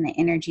calls in the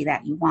energy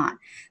that you want.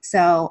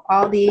 So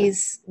all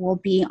these will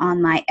be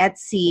on my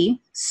Etsy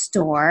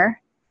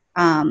store,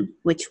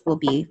 which will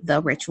be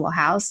The Ritual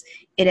House.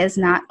 It is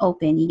not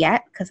open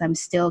yet because I'm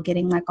still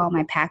getting all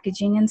my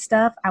packaging and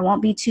stuff. I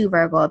won't be too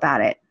Virgo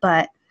about it,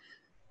 but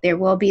there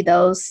will be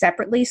those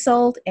separately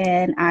sold,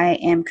 and I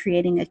am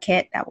creating a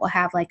kit that will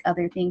have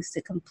other things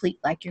to complete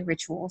your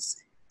rituals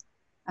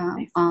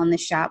on the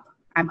shop.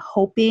 I'm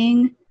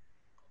hoping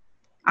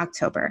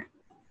October.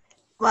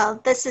 Well,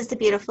 this is the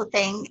beautiful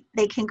thing.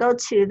 They can go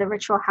to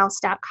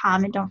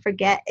theritualhouse.com, and don't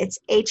forget it's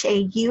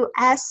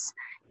HAUS,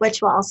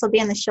 which will also be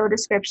in the show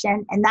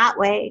description. And that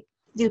way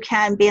you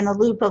can be in the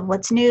loop of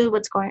what's new,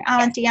 what's going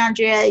on with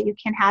DeAndrea. You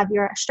can have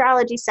your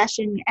astrology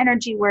session, your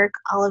energy work,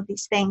 all of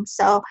these things.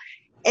 So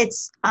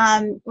it's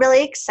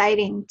really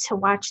exciting to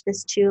watch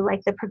this too,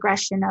 the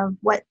progression of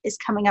what is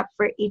coming up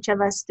for each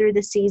of us through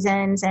the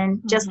seasons, and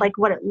just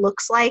what it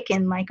looks like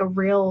in a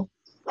real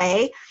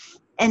way.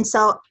 And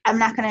so I'm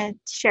not going to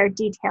share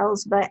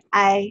details, but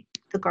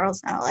the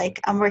girls know,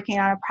 I'm working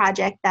on a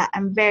project that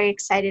I'm very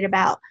excited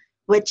about,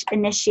 which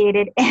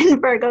initiated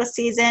in Virgo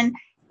season.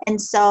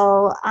 And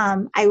so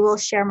I will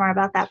share more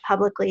about that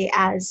publicly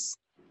as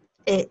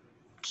it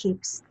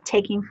keeps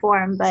taking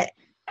form. But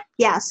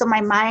yeah, so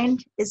my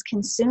mind is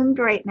consumed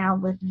right now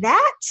with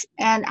that.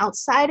 And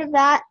outside of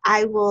that,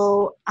 I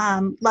will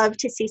love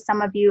to see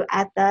some of you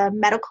at the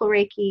Medical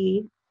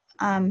Reiki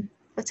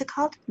what's it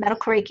called?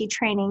 Medical Reiki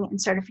training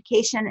and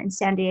certification in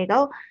San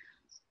Diego.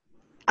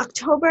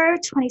 October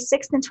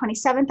 26th and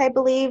 27th, I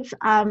believe.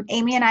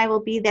 Amy and I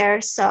will be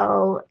there.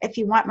 So if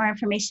you want more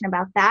information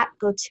about that,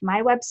 go to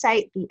my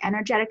website,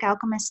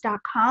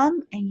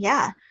 theenergeticalchemist.com. And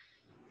yeah,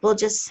 we'll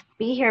just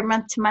be here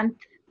month to month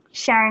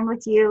sharing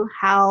with you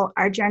how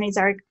our journeys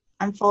are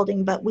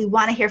unfolding. But we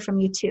want to hear from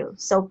you too.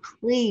 So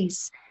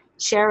please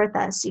share with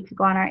us. You can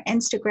go on our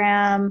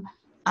Instagram.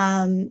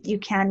 You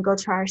can go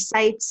to our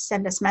sites,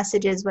 send us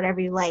messages, whatever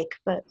you like.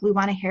 But we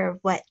want to hear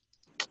what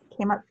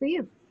came up for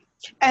you.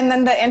 And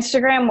then the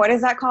Instagram, what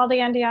is that called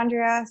again,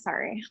 DeAndrea?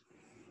 Sorry.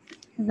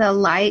 The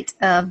Light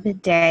of the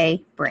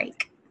Day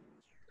Break.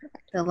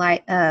 The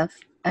Light of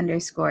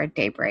 _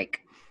 Daybreak.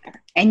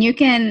 And you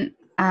can,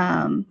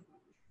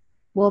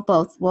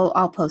 we'll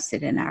all post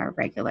it in our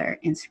regular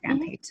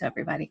Instagram page so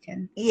everybody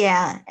can.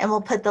 Yeah. And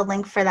we'll put the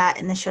link for that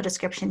in the show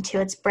description too.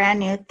 It's brand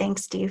new.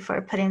 Thanks, Steve,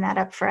 for putting that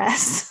up for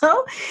us.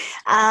 So,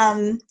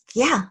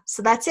 yeah,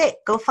 so that's it.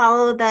 Go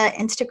follow the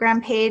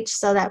Instagram page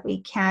so that we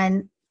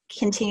can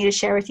continue to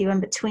share with you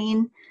in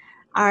between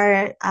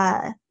our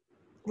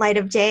light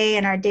of day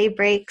and our day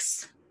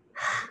breaks.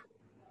 Are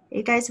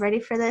you guys ready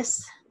for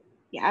this?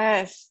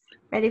 Yes.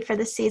 Ready for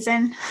the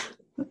season?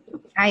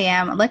 I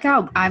am. Look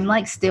how I'm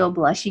like still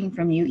blushing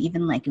from you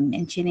even like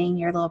mentioning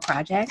your little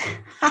project.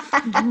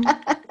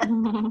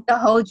 The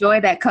whole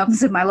joy that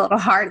comes in my little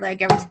heart,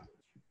 like every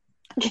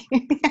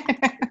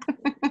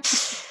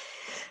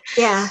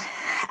Yeah,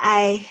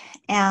 I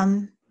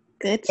am.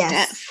 Good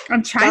Yes. stuff.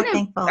 I'm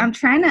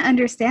trying to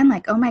understand,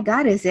 like, oh my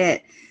God, is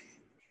it,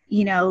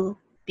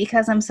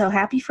 because I'm so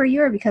happy for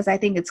you, or because I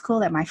think it's cool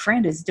that my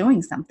friend is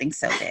doing something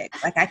so big?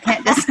 Like, I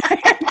can't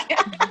decide.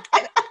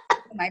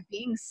 Am I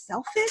being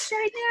selfish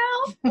right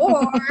now?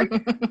 Or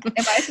am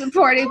I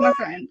supporting my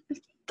friend?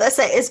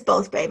 Listen, it's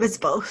both, babe. It's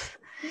both.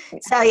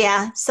 So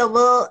yeah, so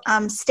we'll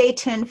stay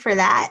tuned for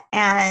that.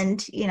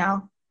 And,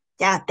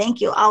 yeah, thank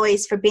you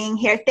always for being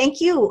here.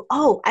 Thank you.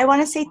 Oh, I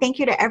want to say thank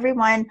you to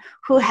everyone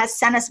who has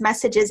sent us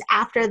messages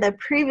after the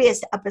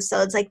previous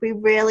episodes. Like, we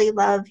really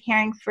love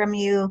hearing from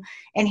you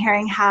and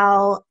hearing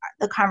how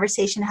the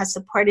conversation has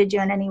supported you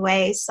in any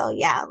way. So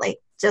yeah, like,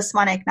 just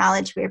want to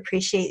acknowledge we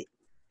appreciate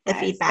the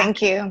feedback.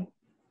 Thank you.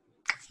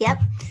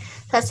 Yep.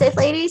 That's it,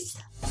 ladies.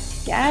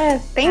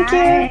 Yes. Thank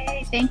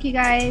you. Thank you,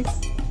 guys.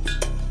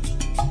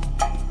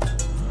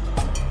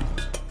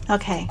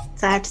 Okay.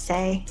 So I have to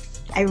say,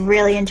 I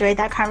really enjoyed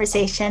that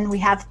conversation. We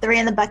have 3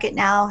 in the bucket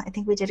now. I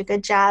think we did a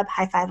good job.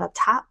 High five up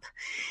top.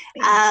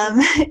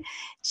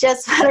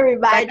 Just want to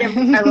remind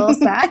everybody. Our little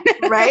side.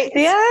 Right?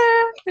 Yeah.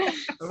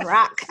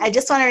 Rock. I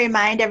just want to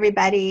remind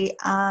everybody,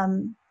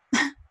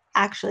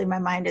 actually, my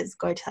mind is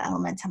going to the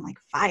elements. I'm like,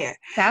 fire.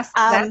 That's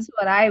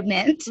what I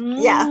meant.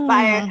 Yeah,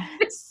 fire.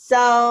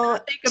 So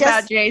think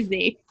about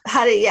Jay-Z.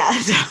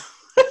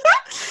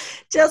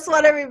 Just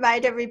want to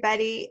remind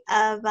everybody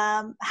of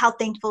how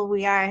thankful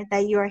we are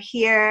that you are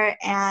here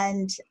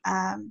and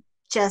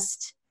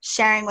just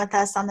sharing with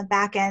us on the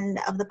back end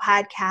of the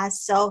podcast.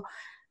 So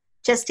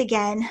just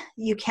again,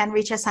 you can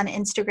reach us on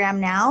Instagram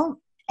now,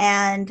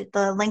 and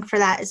the link for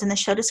that is in the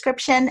show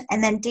description.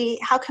 And then Dee,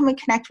 how can we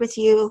connect with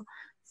you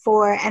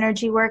for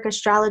energy work,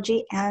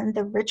 astrology, and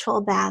the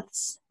ritual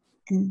baths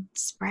and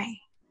spray?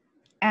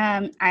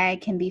 I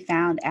can be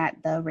found at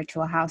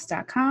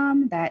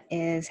theritualhouse.com. That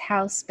is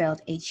house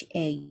spelled Haus.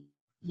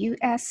 You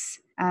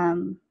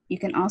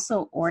can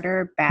also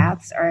order.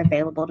 Baths are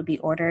available to be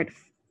ordered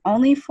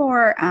only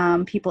for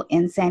people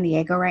in San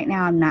Diego right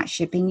now. I'm not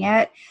shipping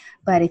yet,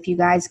 but if you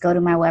guys go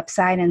to my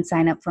website and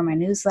sign up for my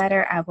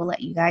newsletter, I will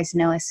let you guys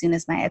know as soon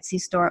as my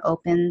Etsy store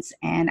opens,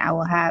 and I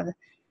will have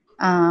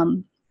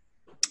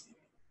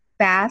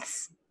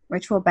baths,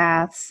 ritual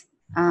baths,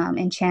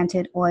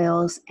 enchanted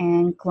oils,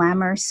 and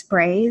glamour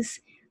sprays.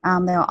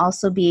 There'll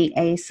also be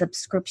a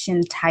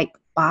subscription type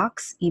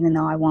box, even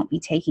though I won't be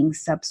taking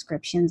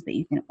subscriptions, but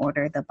you can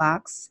order the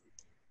box.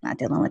 Not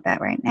dealing with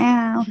that right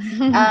now.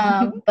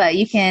 But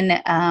you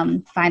can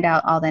find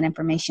out all that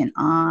information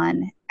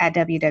at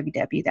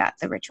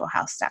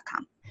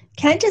www.theritualhouse.com.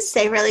 Can I just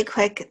say really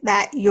quick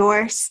that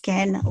your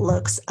skin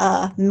looks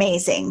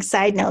amazing?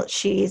 Side note,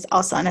 she's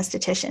also an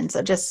esthetician,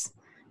 so just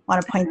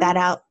want to point that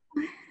out.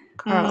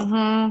 Girl.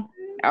 Mm-hmm.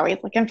 Always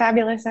looking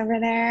fabulous over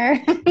there.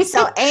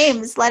 So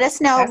Ames, let us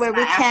know where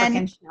we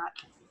can.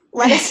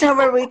 Let us know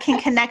where we can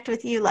connect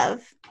with you,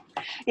 love.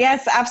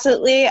 Yes,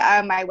 absolutely.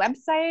 My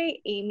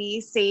website,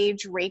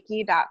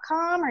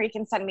 amysagereiki.com, or you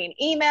can send me an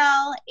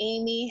email,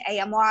 Amy,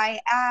 AMY,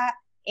 at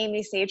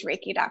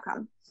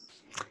amysagereiki.com.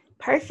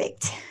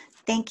 Perfect.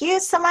 Thank you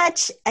so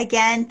much.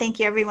 Again, thank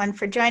you everyone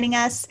for joining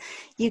us.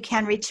 You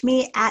can reach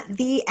me at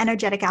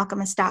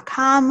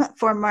theenergeticalchemist.com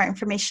for more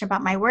information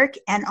about my work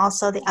and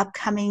also the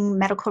upcoming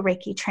medical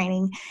Reiki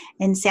training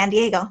in San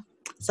Diego.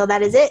 So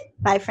that is it.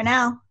 Bye for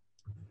now.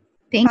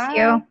 Thank Bye.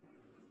 you.